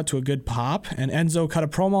Cass came out to a good pop, and Enzo cut a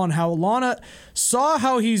promo on how Lana saw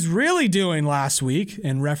how he's really doing last week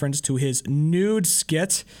in reference to his nude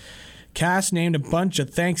skit. Cass named a bunch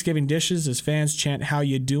of Thanksgiving dishes as fans chant "How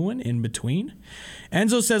you doing?" in between.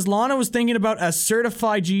 Enzo says Lana was thinking about a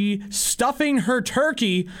certified G stuffing her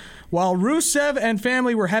turkey while Rusev and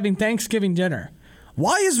family were having Thanksgiving dinner.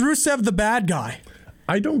 Why is Rusev the bad guy?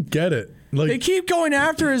 I don't get it. They keep going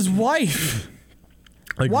after his wife.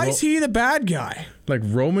 Why is he the bad guy? Like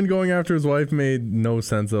Roman going after his wife made no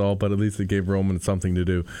sense at all, but at least it gave Roman something to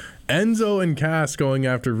do. Enzo and Cass going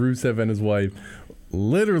after Rusev and his wife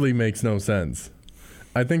literally makes no sense.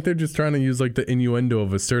 I think they're just trying to use the innuendo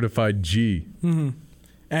of a certified G. Mm-hmm.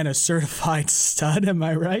 And a certified stud, am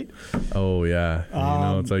I right? Oh, yeah.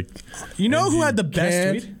 It's like... You know who had the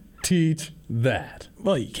best tweet? Teach that.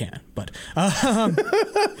 Well, you can, but...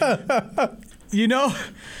 You know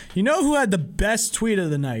who had the best tweet of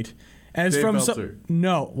the night? And it's Dave from Meltzer.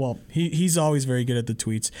 No, well, he's always very good at the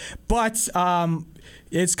tweets. But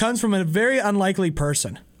it comes from a very unlikely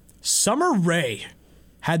person. Summer Rae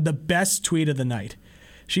had the best tweet of the night.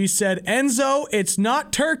 She said, "Enzo, it's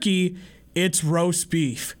not turkey, it's roast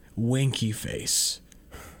beef. Winky face."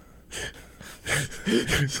 I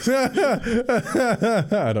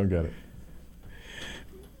don't get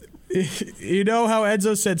it. You know how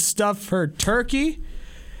Enzo said stuff her turkey?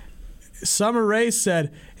 Summer Rae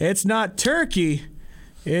said, "It's not turkey,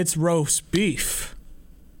 it's roast beef."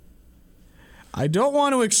 I don't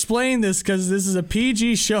want to explain this because this is a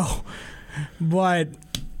PG show, but...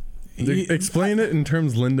 Explain it in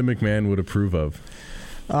terms Linda McMahon would approve of.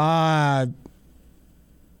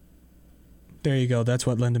 There you go. That's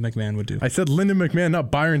what Linda McMahon would do. I said Linda McMahon, not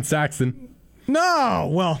Byron Saxton. No,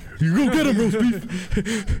 well... You go get him, roast beef.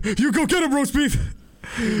 You go get him, roast beef.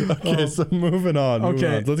 Okay, so moving on.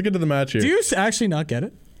 Okay. Let's get to the match here. Do you actually not get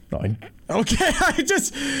it? No, okay,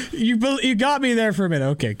 you got me there for a minute.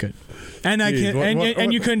 Okay, good. And I can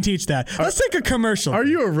and you couldn't teach that. Let's take a commercial. Are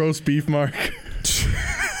you a roast beef, Mark?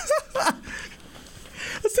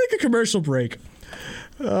 Let's take a commercial break.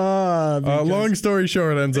 Long story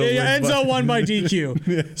short, Enzo. Yeah, Enzo won by DQ.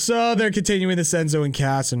 Yeah. So they're continuing this Enzo and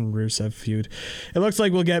Cass and Rusev feud. It looks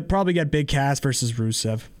like we'll probably get Big Cass versus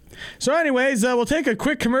Rusev. So anyways, we'll take a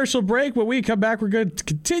quick commercial break. When we come back, we're going to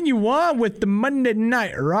continue on with the Monday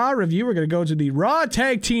Night Raw review. We're going to go to the Raw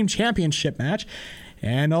Tag Team Championship match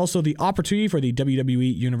and also the opportunity for the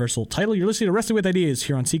WWE Universal title. You're listening to Wrestling with Ideas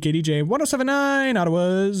here on CKDJ 107.9,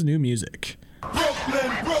 Ottawa's new music.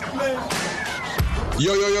 Brooklyn.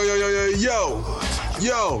 Yo,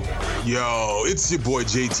 it's your boy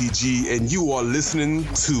JTG, and you are listening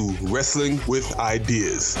to Wrestling with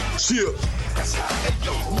Ideas. Cheer.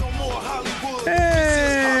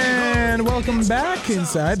 And welcome back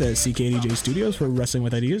inside the CKDJ studios for Wrestling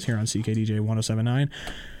with Ideas here on CKDJ 1079.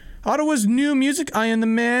 Ottawa's new music. I am the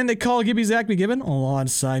man they call Gibby Zachary Gibbon.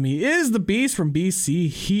 Alongside me is the beast from BC.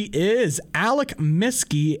 He is Alec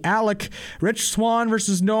Miskey. Alec, Rich Swann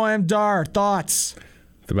versus Noam Dar. Thoughts?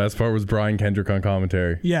 The best part was Brian Kendrick on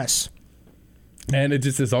commentary. Yes. And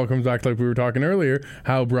this all comes back to like we were talking earlier,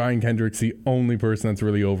 how Brian Kendrick's the only person that's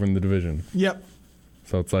really over in the division. Yep.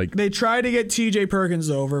 So it's like they tried to get TJ Perkins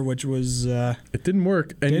over, which was it didn't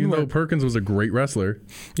work. And you know Perkins was a great wrestler.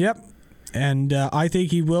 Yep. And I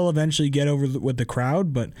think he will eventually get over with the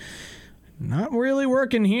crowd, but not really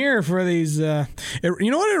working here for these. You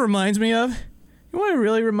know what it reminds me of? You know what it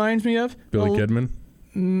really reminds me of? Billy Kidman?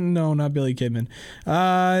 No, not Billy Kidman.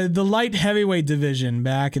 The light heavyweight division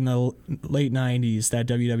back in the late 90s that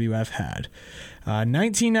WWF had.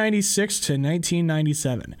 1996 to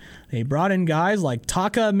 1997. They brought in guys like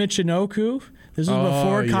Taka Michinoku. This was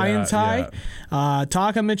before Kaientai.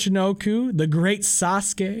 Taka Michinoku, the great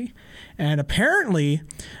Sasuke. And apparently,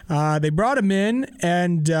 they brought him in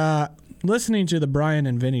and listening to the Brian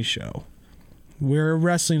and Vinny show. We're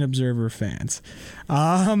Wrestling Observer fans.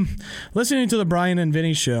 Listening to the Brian and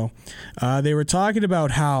Vinny show, they were talking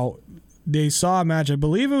about how they saw a match. I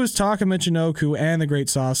believe it was Taka Michinoku and the great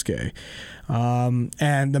Sasuke.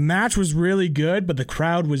 And the match was really good, but the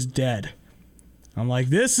crowd was dead. I'm like,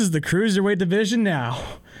 this is the Cruiserweight division now.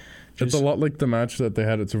 It's a lot like the match that they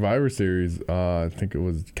had at Survivor Series. I think it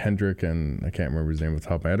was Kendrick and I can't remember his name off the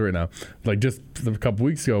top of my head right now. Like just a couple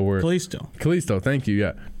weeks ago where... Kalisto, thank you,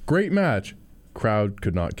 yeah. Great match. Crowd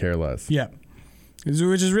could not care less. Yeah.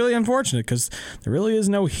 Which is really unfortunate because there really is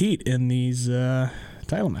no heat in these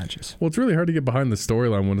title matches. Well, it's really hard to get behind the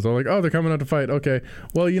storyline when it's all like, oh, they're coming out to fight. Okay.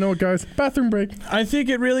 Well, you know what, guys? Bathroom break. I think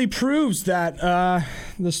it really proves that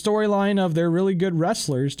the storyline of they're really good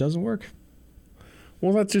wrestlers doesn't work.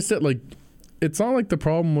 Well, that's just it. Like, it's not like the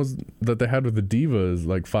problem was that they had with the Divas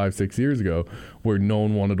like 5-6 years ago where no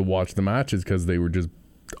one wanted to watch the matches because they were just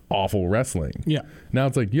awful wrestling. Yeah. Now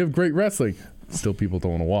it's like, you have great wrestling. Still people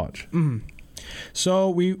don't want to watch. Mm-hmm. So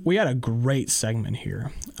we had a great segment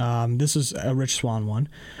here. This is a Rich Swann one.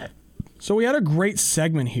 So we had a great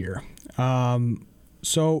segment here.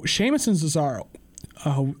 So Sheamus and Cesaro,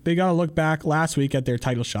 they got to look back last week at their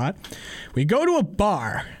title shot. We go to a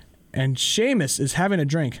bar, and Sheamus is having a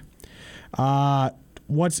drink.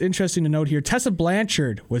 What's interesting to note here, Tessa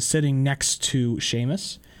Blanchard was sitting next to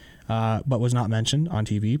Sheamus, but was not mentioned on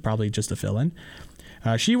TV, probably just a fill-in.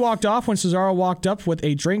 She walked off when Cesaro walked up with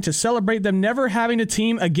a drink to celebrate them never having a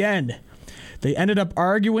team again. They ended up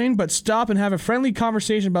arguing, but stop and have a friendly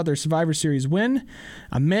conversation about their Survivor Series win.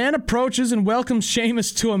 A man approaches and welcomes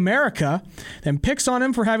Sheamus to America, then picks on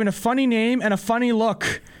him for having a funny name and a funny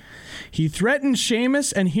look. He threatens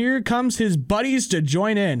Sheamus, and here comes his buddies to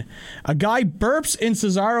join in. A guy burps in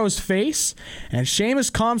Cesaro's face, and Sheamus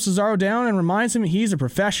calms Cesaro down and reminds him he's a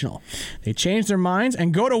professional. They change their minds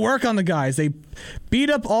and go to work on the guys. They beat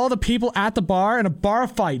up all the people at the bar, and a bar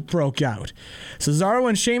fight broke out. Cesaro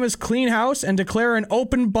and Sheamus clean house and declare an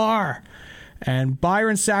open bar. And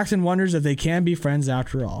Byron Saxton wonders if they can be friends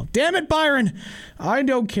after all. Damn it, Byron! I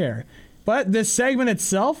don't care. But this segment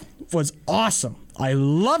itself was awesome. I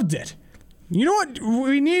loved it. You know what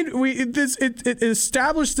we need? It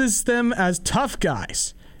establishes them as tough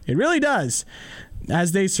guys. It really does.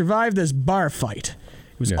 As they survive this bar fight.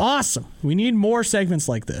 It was awesome. We need more segments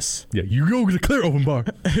like this. Yeah, you go declare open bar.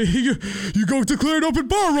 you go declare an open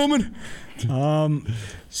bar, Roman.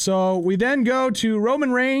 So we then go to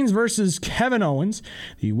Roman Reigns versus Kevin Owens.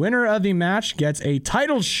 The winner of the match gets a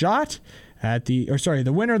title shot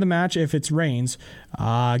the winner of the match, if it's Reigns,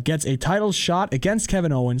 gets a title shot against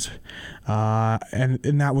Kevin Owens,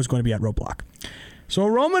 and that was going to be at Roadblock. So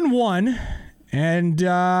Roman won, and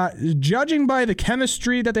judging by the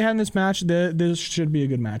chemistry that they had in this match, this should be a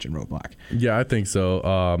good match in Roadblock. Yeah, I think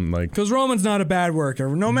so. Because Roman's not a bad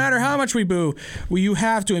worker. No matter how much we boo, you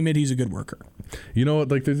have to admit he's a good worker. You know,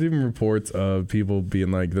 like there's even reports of people being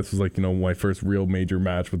like, this was like, you know, my first real major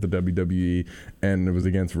match with the WWE, and it was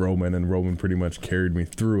against Roman, and Roman pretty much carried me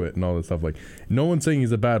through it and all this stuff. Like, no one's saying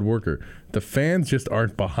he's a bad worker. The fans just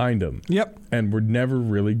aren't behind him. Yep. And we're never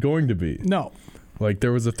really going to be. No. Like,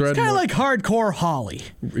 there was a thread. It's kind of like Hardcore Holly.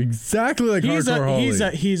 Exactly like Hardcore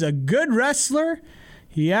Holly. He's a good wrestler.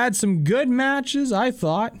 He had some good matches, I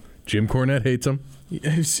thought. Jim Cornette hates him.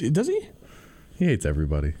 Does he? He hates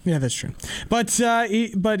everybody. Yeah, that's true. But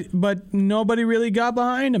but nobody really got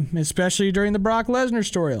behind him, especially during the Brock Lesnar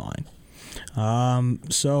storyline.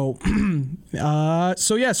 So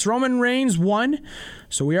yes, Roman Reigns won.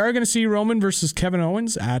 So we are going to see Roman versus Kevin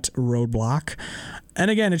Owens at Roadblock.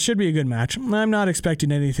 And again, it should be a good match. I'm not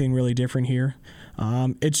expecting anything really different here.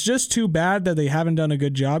 It's just too bad that they haven't done a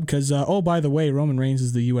good job because, by the way, Roman Reigns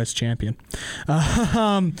is the U.S. champion. What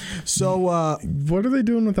are they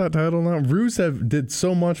doing with that title now? Rusev did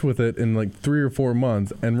so much with it in like 3 or 4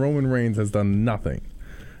 months, and Roman Reigns has done nothing.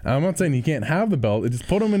 I'm not saying he can't have the belt. It just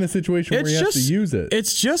put him in a situation where he has to use it.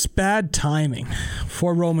 It's just bad timing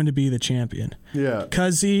for Roman to be the champion. Yeah.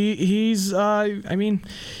 Because he's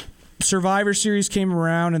Survivor Series came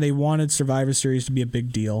around and they wanted Survivor Series to be a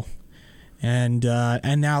big deal. And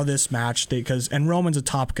now this match, and Roman's a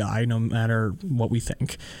top guy no matter what we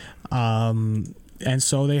think. And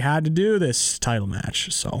so they had to do this title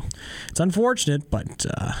match. So it's unfortunate, but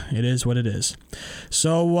it is what it is.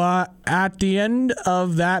 So at the end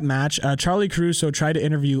of that match, Charlie Caruso tried to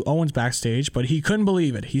interview Owens backstage, but he couldn't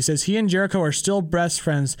believe it. He says he and Jericho are still best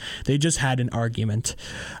friends. They just had an argument.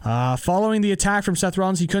 Following the attack from Seth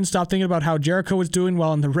Rollins, he couldn't stop thinking about how Jericho was doing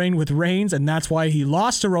well in the ring with Reigns, and that's why he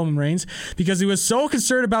lost to Roman Reigns, because he was so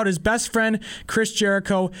concerned about his best friend, Chris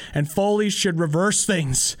Jericho, and Foley should reverse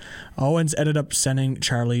things. Owens ended up sending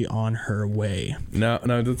Charlie on her way. Now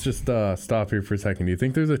let's just stop here for a second. Do you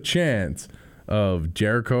think there's a chance of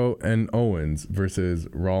Jericho and Owens versus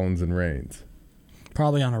Rollins and Reigns?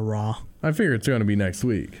 Probably on a Raw. I figure it's going to be next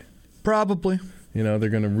week. Probably. They're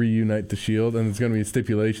going to reunite the Shield, and there's going to be a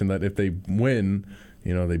stipulation that if they win,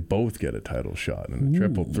 they both get a title shot in a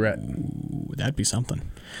triple threat. Ooh, that'd be something.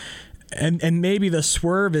 And maybe the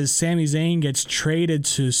swerve is Sami Zayn gets traded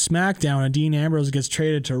to SmackDown and Dean Ambrose gets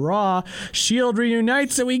traded to Raw. Shield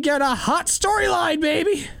reunites and we get a hot storyline,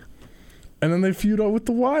 baby. And then they feud out with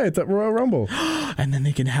the Wyatts at Royal Rumble. And then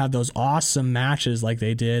they can have those awesome matches like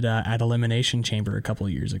they did at Elimination Chamber a couple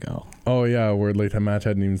of years ago. Oh, yeah, where late time match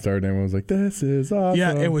hadn't even started. Everyone was like, this is awesome.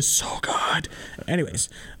 Yeah, it was so good. Anyways,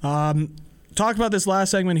 talk about this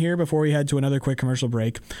last segment here before we head to another quick commercial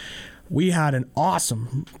break. We had an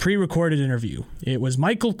awesome pre-recorded interview. It was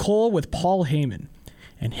Michael Cole with Paul Heyman.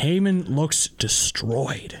 And Heyman looks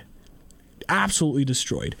destroyed. Absolutely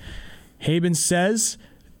destroyed. Heyman says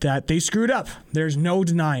that they screwed up. There's no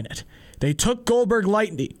denying it. They took Goldberg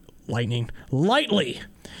lightly.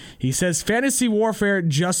 He says fantasy warfare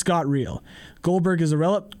just got real. Goldberg is a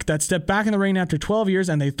relic that stepped back in the ring after 12 years,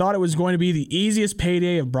 and they thought it was going to be the easiest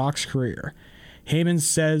payday of Brock's career. Heyman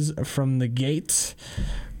says from the gate,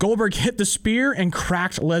 Goldberg hit the spear and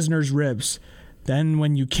cracked Lesnar's ribs. Then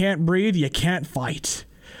when you can't breathe, you can't fight.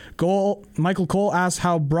 Michael Cole asks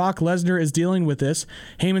how Brock Lesnar is dealing with this.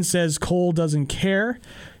 Heyman says Cole doesn't care.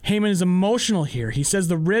 Heyman is emotional here. He says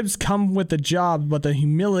the ribs come with the job, but the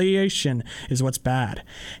humiliation is what's bad.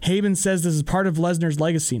 Heyman says this is part of Lesnar's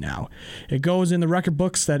legacy now. It goes in the record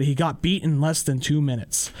books that he got beat in less than 2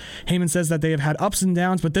 minutes. Heyman says that they have had ups and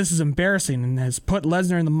downs, but this is embarrassing and has put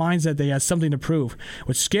Lesnar in the mindset that he has something to prove,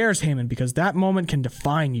 which scares Heyman because that moment can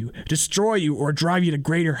define you, destroy you, or drive you to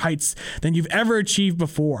greater heights than you've ever achieved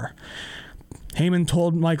before. Heyman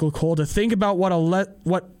told Michael Cole to think about what a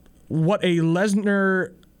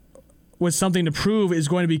Lesnar with something to prove is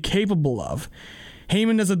going to be capable of.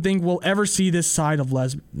 Heyman doesn't think we'll ever see this side of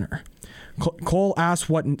Lesnar. Cole asks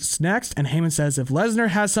what's next, and Heyman says if Lesnar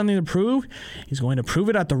has something to prove, he's going to prove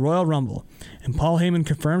it at the Royal Rumble. And Paul Heyman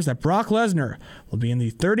confirms that Brock Lesnar will be in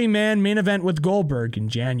the 30-man main event with Goldberg in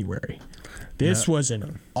January. This was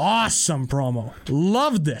an awesome promo.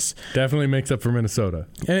 Loved this. Definitely makes up for Minnesota.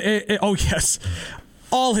 Oh, yes.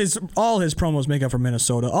 All his promos make up for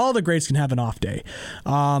Minnesota. All the greats can have an off day.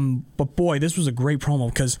 But boy, this was a great promo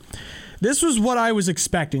because this was what I was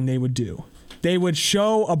expecting they would do. They would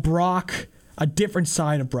show a Brock, a different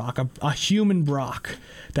side of Brock, a human Brock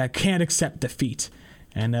that can't accept defeat.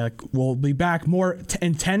 And will be back more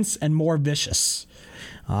intense and more vicious.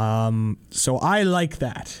 So I like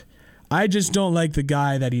that. I just don't like the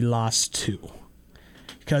guy that he lost to.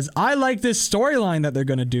 Because I like this storyline that they're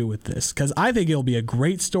going to do with this. Because I think it'll be a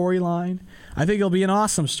great storyline. I think it'll be an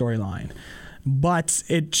awesome storyline. But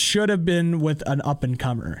it should have been with an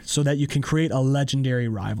up-and-comer so that you can create a legendary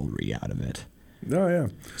rivalry out of it. Oh, yeah.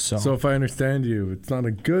 So if I understand you, it's not a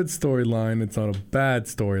good storyline. It's not a bad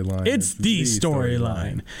storyline. It's the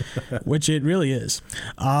storyline, which it really is.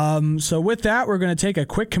 So with that, we're going to take a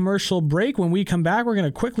quick commercial break. When we come back, we're going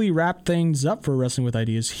to quickly wrap things up for Wrestling with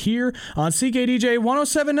Ideas here on CKDJ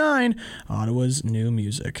 107.9, Ottawa's new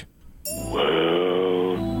music. Well,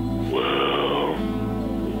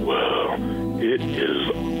 it is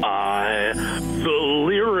I, the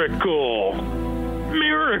lyrical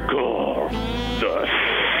miracle, the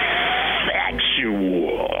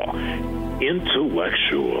sexual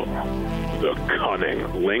intellectual, the cunning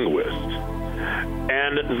linguist,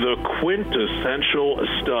 and the quintessential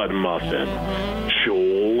stud muffin,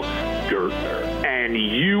 Joel Gertner. And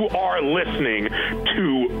you are listening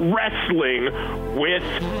to Wrestling with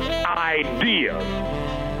Ideas.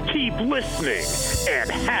 Keep listening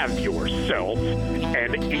and have yourself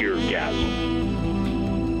an eargasm.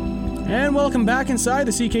 And welcome back inside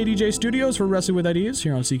the CKDJ studios for Wrestling with Ideas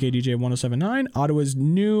here on CKDJ 107.9, Ottawa's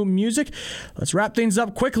new music. Let's wrap things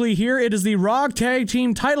up quickly here. It is the Raw Tag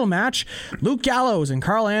Team title match. Luke Gallows and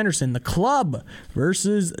Carl Anderson, the Club,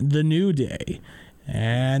 versus The New Day.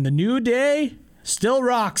 And The New Day still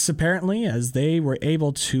rocks, apparently, as they were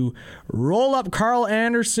able to roll up Carl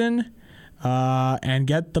Anderson and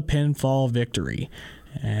get the pinfall victory.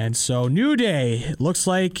 And so New Day looks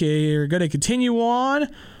like they're going to continue on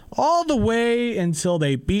all the way until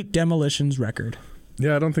they beat Demolition's record.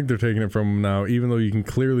 Yeah, I don't think they're taking it from them now, even though you can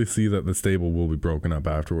clearly see that the stable will be broken up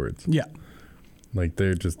afterwards. Yeah. Like,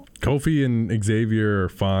 they're just... Kofi and Xavier are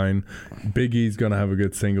fine. Big E's going to have a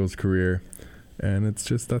good singles career. And it's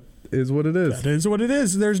just that is what it is. That is what it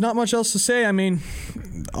is. There's not much else to say. I mean,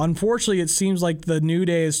 unfortunately, it seems like the New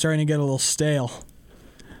Day is starting to get a little stale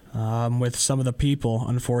with some of the people,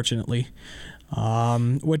 unfortunately,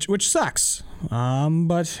 which sucks.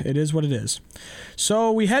 But it is what it is.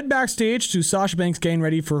 So we head backstage to Sasha Banks getting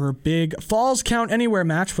ready for her big Falls Count Anywhere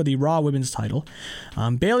match for the Raw Women's title.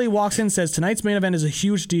 Bayley walks in and says tonight's main event is a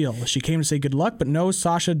huge deal. She came to say good luck, but no,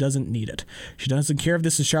 Sasha doesn't need it. She doesn't care if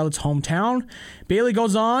this is Charlotte's hometown. Bayley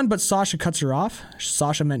goes on, but Sasha cuts her off.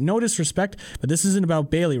 Sasha meant no disrespect, but this isn't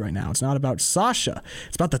about Bayley right now. It's not about Sasha.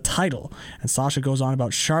 It's about the title. And Sasha goes on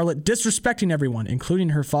about Charlotte disrespecting everyone, including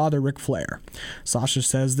her father, Ric Flair. Sasha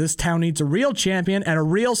says this town needs a real champion and a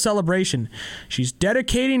real celebration. She's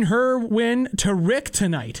dedicating her win to Rick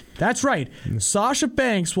tonight. That's right. Sasha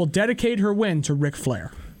Banks will dedicate her win to Ric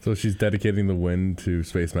Flair. So she's dedicating the win to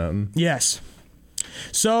Space Mountain? Yes.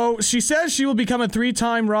 So she says she will become a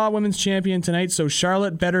 3-time Raw Women's Champion tonight, so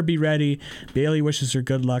Charlotte better be ready. Bayley wishes her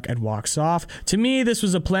good luck and walks off. To me, this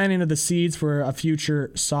was a planting of the seeds for a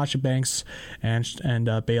future Sasha Banks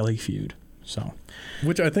and Bayley feud. So,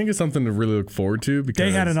 which I think is something to really look forward to, because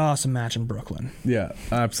they had an awesome match in Brooklyn. Yeah,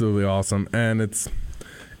 absolutely awesome. And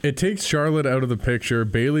it takes Charlotte out of the picture.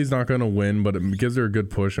 Bayley's not going to win, but it gives her a good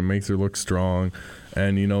push and makes her look strong.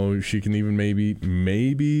 And, you know, she can even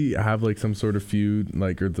maybe have like some sort of feud,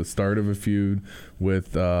 like, or the start of a feud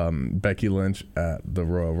with Becky Lynch at the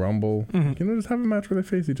Royal Rumble. Mm-hmm. You know, just have a match where they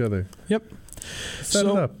face each other. Yep. Set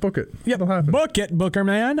it up. Book it. Yep. It'll happen. Book it, Booker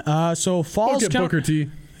man. So Falls Book it, Booker T.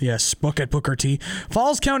 Yes, book it, Booker T.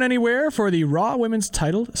 Falls Count Anywhere for the Raw Women's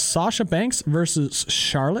title, Sasha Banks versus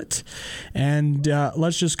Charlotte. And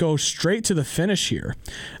let's just go straight to the finish here.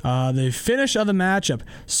 The finish of the matchup,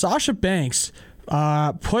 Sasha Banks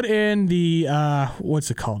put in the, what's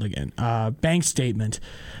it called again? Bank statement.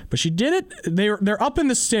 But she did it, they're up in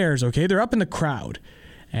the stairs, okay? They're up in the crowd.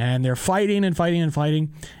 And they're fighting and fighting and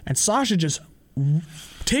fighting. And Sasha just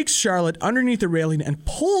takes Charlotte underneath the railing and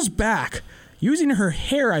pulls back, using her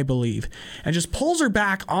hair, I believe, and just pulls her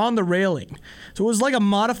back on the railing. So it was like a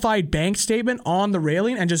modified bank statement on the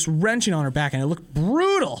railing and just wrenching on her back, and it looked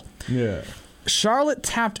brutal. Yeah. Charlotte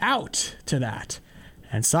tapped out to that.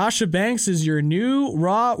 And Sasha Banks is your new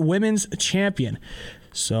Raw Women's Champion.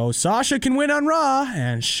 So Sasha can win on Raw,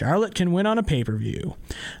 and Charlotte can win on a pay-per-view.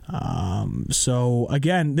 So,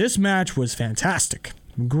 again, this match was fantastic.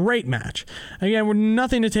 Great match. Again, we're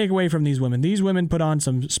nothing to take away from these women. These women put on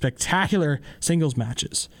some spectacular singles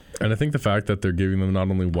matches. And I think the fact that they're giving them not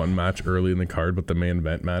only one match early in the card, but the main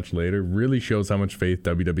event match later, really shows how much faith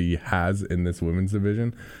WWE has in this women's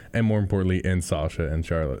division, and more importantly, in Sasha and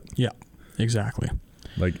Charlotte. Yeah, exactly.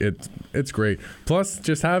 Like, it's great. Plus,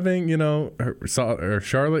 just having, you know,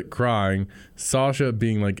 Charlotte crying, Sasha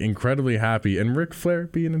being like incredibly happy, and Ric Flair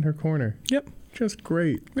being in her corner. Yep. Just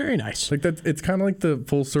great. Very nice. Like that, it's kind of like the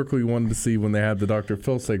full circle you wanted to see when they had the Dr.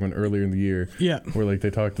 Phil segment earlier in the year. Yeah. Where like they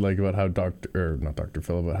talked like about how not Dr.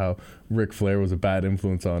 Phil, but how Ric Flair was a bad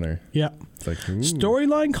influence on her. Yeah. It's like, ooh.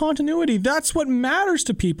 Storyline continuity. That's what matters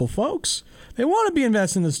to people, folks. They want to be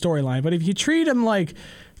invested in the storyline, but if you treat them like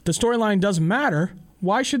the storyline doesn't matter,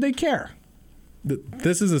 why should they care?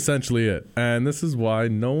 This is essentially it. And this is why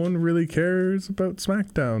no one really cares about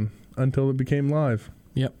SmackDown until it became live.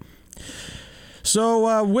 Yep.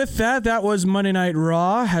 So with that was Monday Night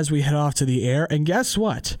Raw as we head off to the air. And guess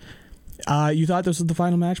what? You thought this was the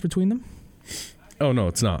final match between them? Oh, no,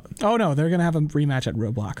 it's not. Oh, no, they're going to have a rematch at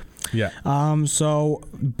Roadblock. Yeah.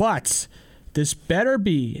 But this better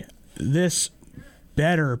be the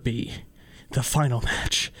final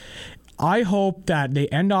match. I hope that they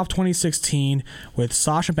end off 2016 with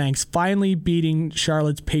Sasha Banks finally beating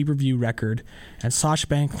Charlotte's pay-per-view record, and Sasha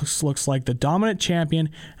Banks looks like the dominant champion,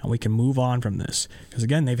 and we can move on from this. Because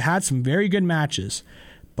again, they've had some very good matches,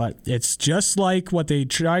 but it's just like what they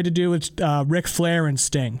tried to do with Ric Flair and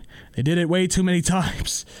Sting. They did it way too many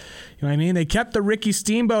times. You know what I mean? They kept the Ricky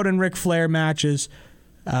Steamboat and Ric Flair matches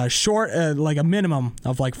short, like a minimum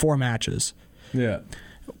of like 4 matches. Yeah.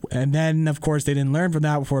 And then, of course, they didn't learn from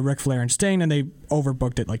that before Ric Flair and Sting, and they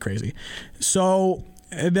overbooked it like crazy. So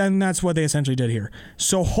then that's what they essentially did here.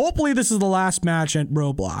 So hopefully this is the last match at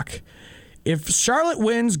Roadblock. If Charlotte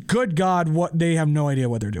wins, good God, what they have no idea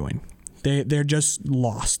what they're doing. They're just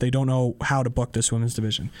lost. They don't know how to book this women's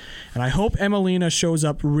division. And I hope Emelina shows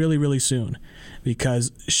up really, really soon,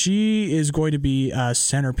 because she is going to be a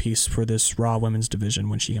centerpiece for this Raw women's division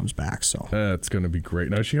when she comes back. So that's going to be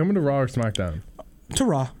great. Now, is she coming to Raw or SmackDown? To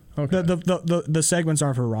Raw. Okay. The segments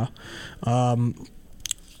are for Raw.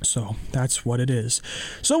 So that's what it is.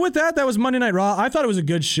 So with that was Monday Night Raw. I thought it was a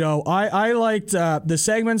good show. I liked the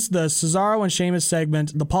segments, the Cesaro and Sheamus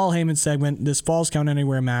segment, the Paul Heyman segment, this Falls Count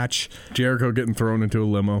Anywhere match. Jericho getting thrown into a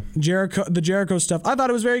limo. The Jericho stuff. I thought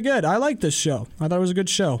it was very good. I liked this show. I thought it was a good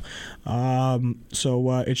show.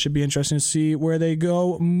 So it should be interesting to see where they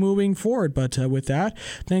go moving forward. But with that,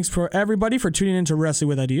 thanks for everybody for tuning in to Wrestling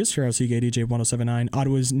with Ideas here on CKDJ 1079,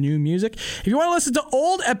 Ottawa's new music. If you want to listen to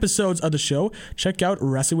old episodes of the show, check out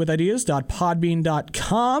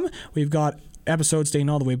wrestlingwithideas.podbean.com. We've got episodes dating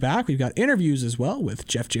all the way back. We've got interviews as well with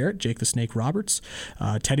Jeff Jarrett, Jake the Snake Roberts,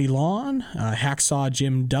 Teddy Long, Hacksaw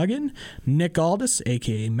Jim Duggan, Nick Aldis,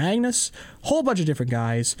 a.k.a. Magnus, whole bunch of different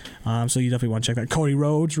guys. So you definitely want to check that. Cody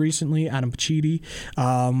Rhodes recently, Adam Pacitti.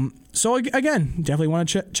 So again, definitely want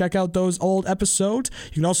to check out those old episodes.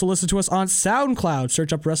 You can also listen to us on SoundCloud.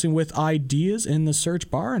 Search up Wrestling with Ideas in the search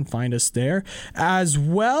bar and find us there as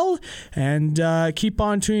well. And keep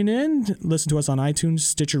on tuning in. Listen to us on iTunes,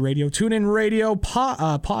 Stitcher Radio, TuneIn Radio,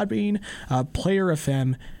 Podbean, Player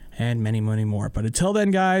FM, and many, many more. But until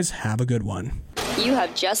then, guys, have a good one. You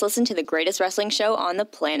have just listened to the greatest wrestling show on the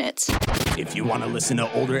planet. If you want to listen to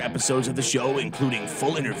older episodes of the show, including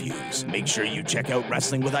full interviews, make sure you check out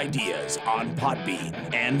Wrestling with Ideas on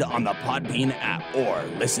Podbean and on the Podbean app, or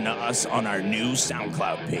listen to us on our new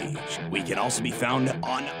SoundCloud page. We can also be found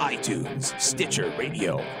on iTunes, Stitcher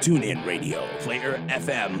Radio, TuneIn Radio, Player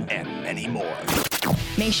FM, and many more.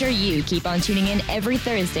 Make sure you keep on tuning in every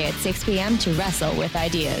Thursday at 6 p.m. to Wrestle with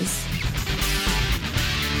Ideas.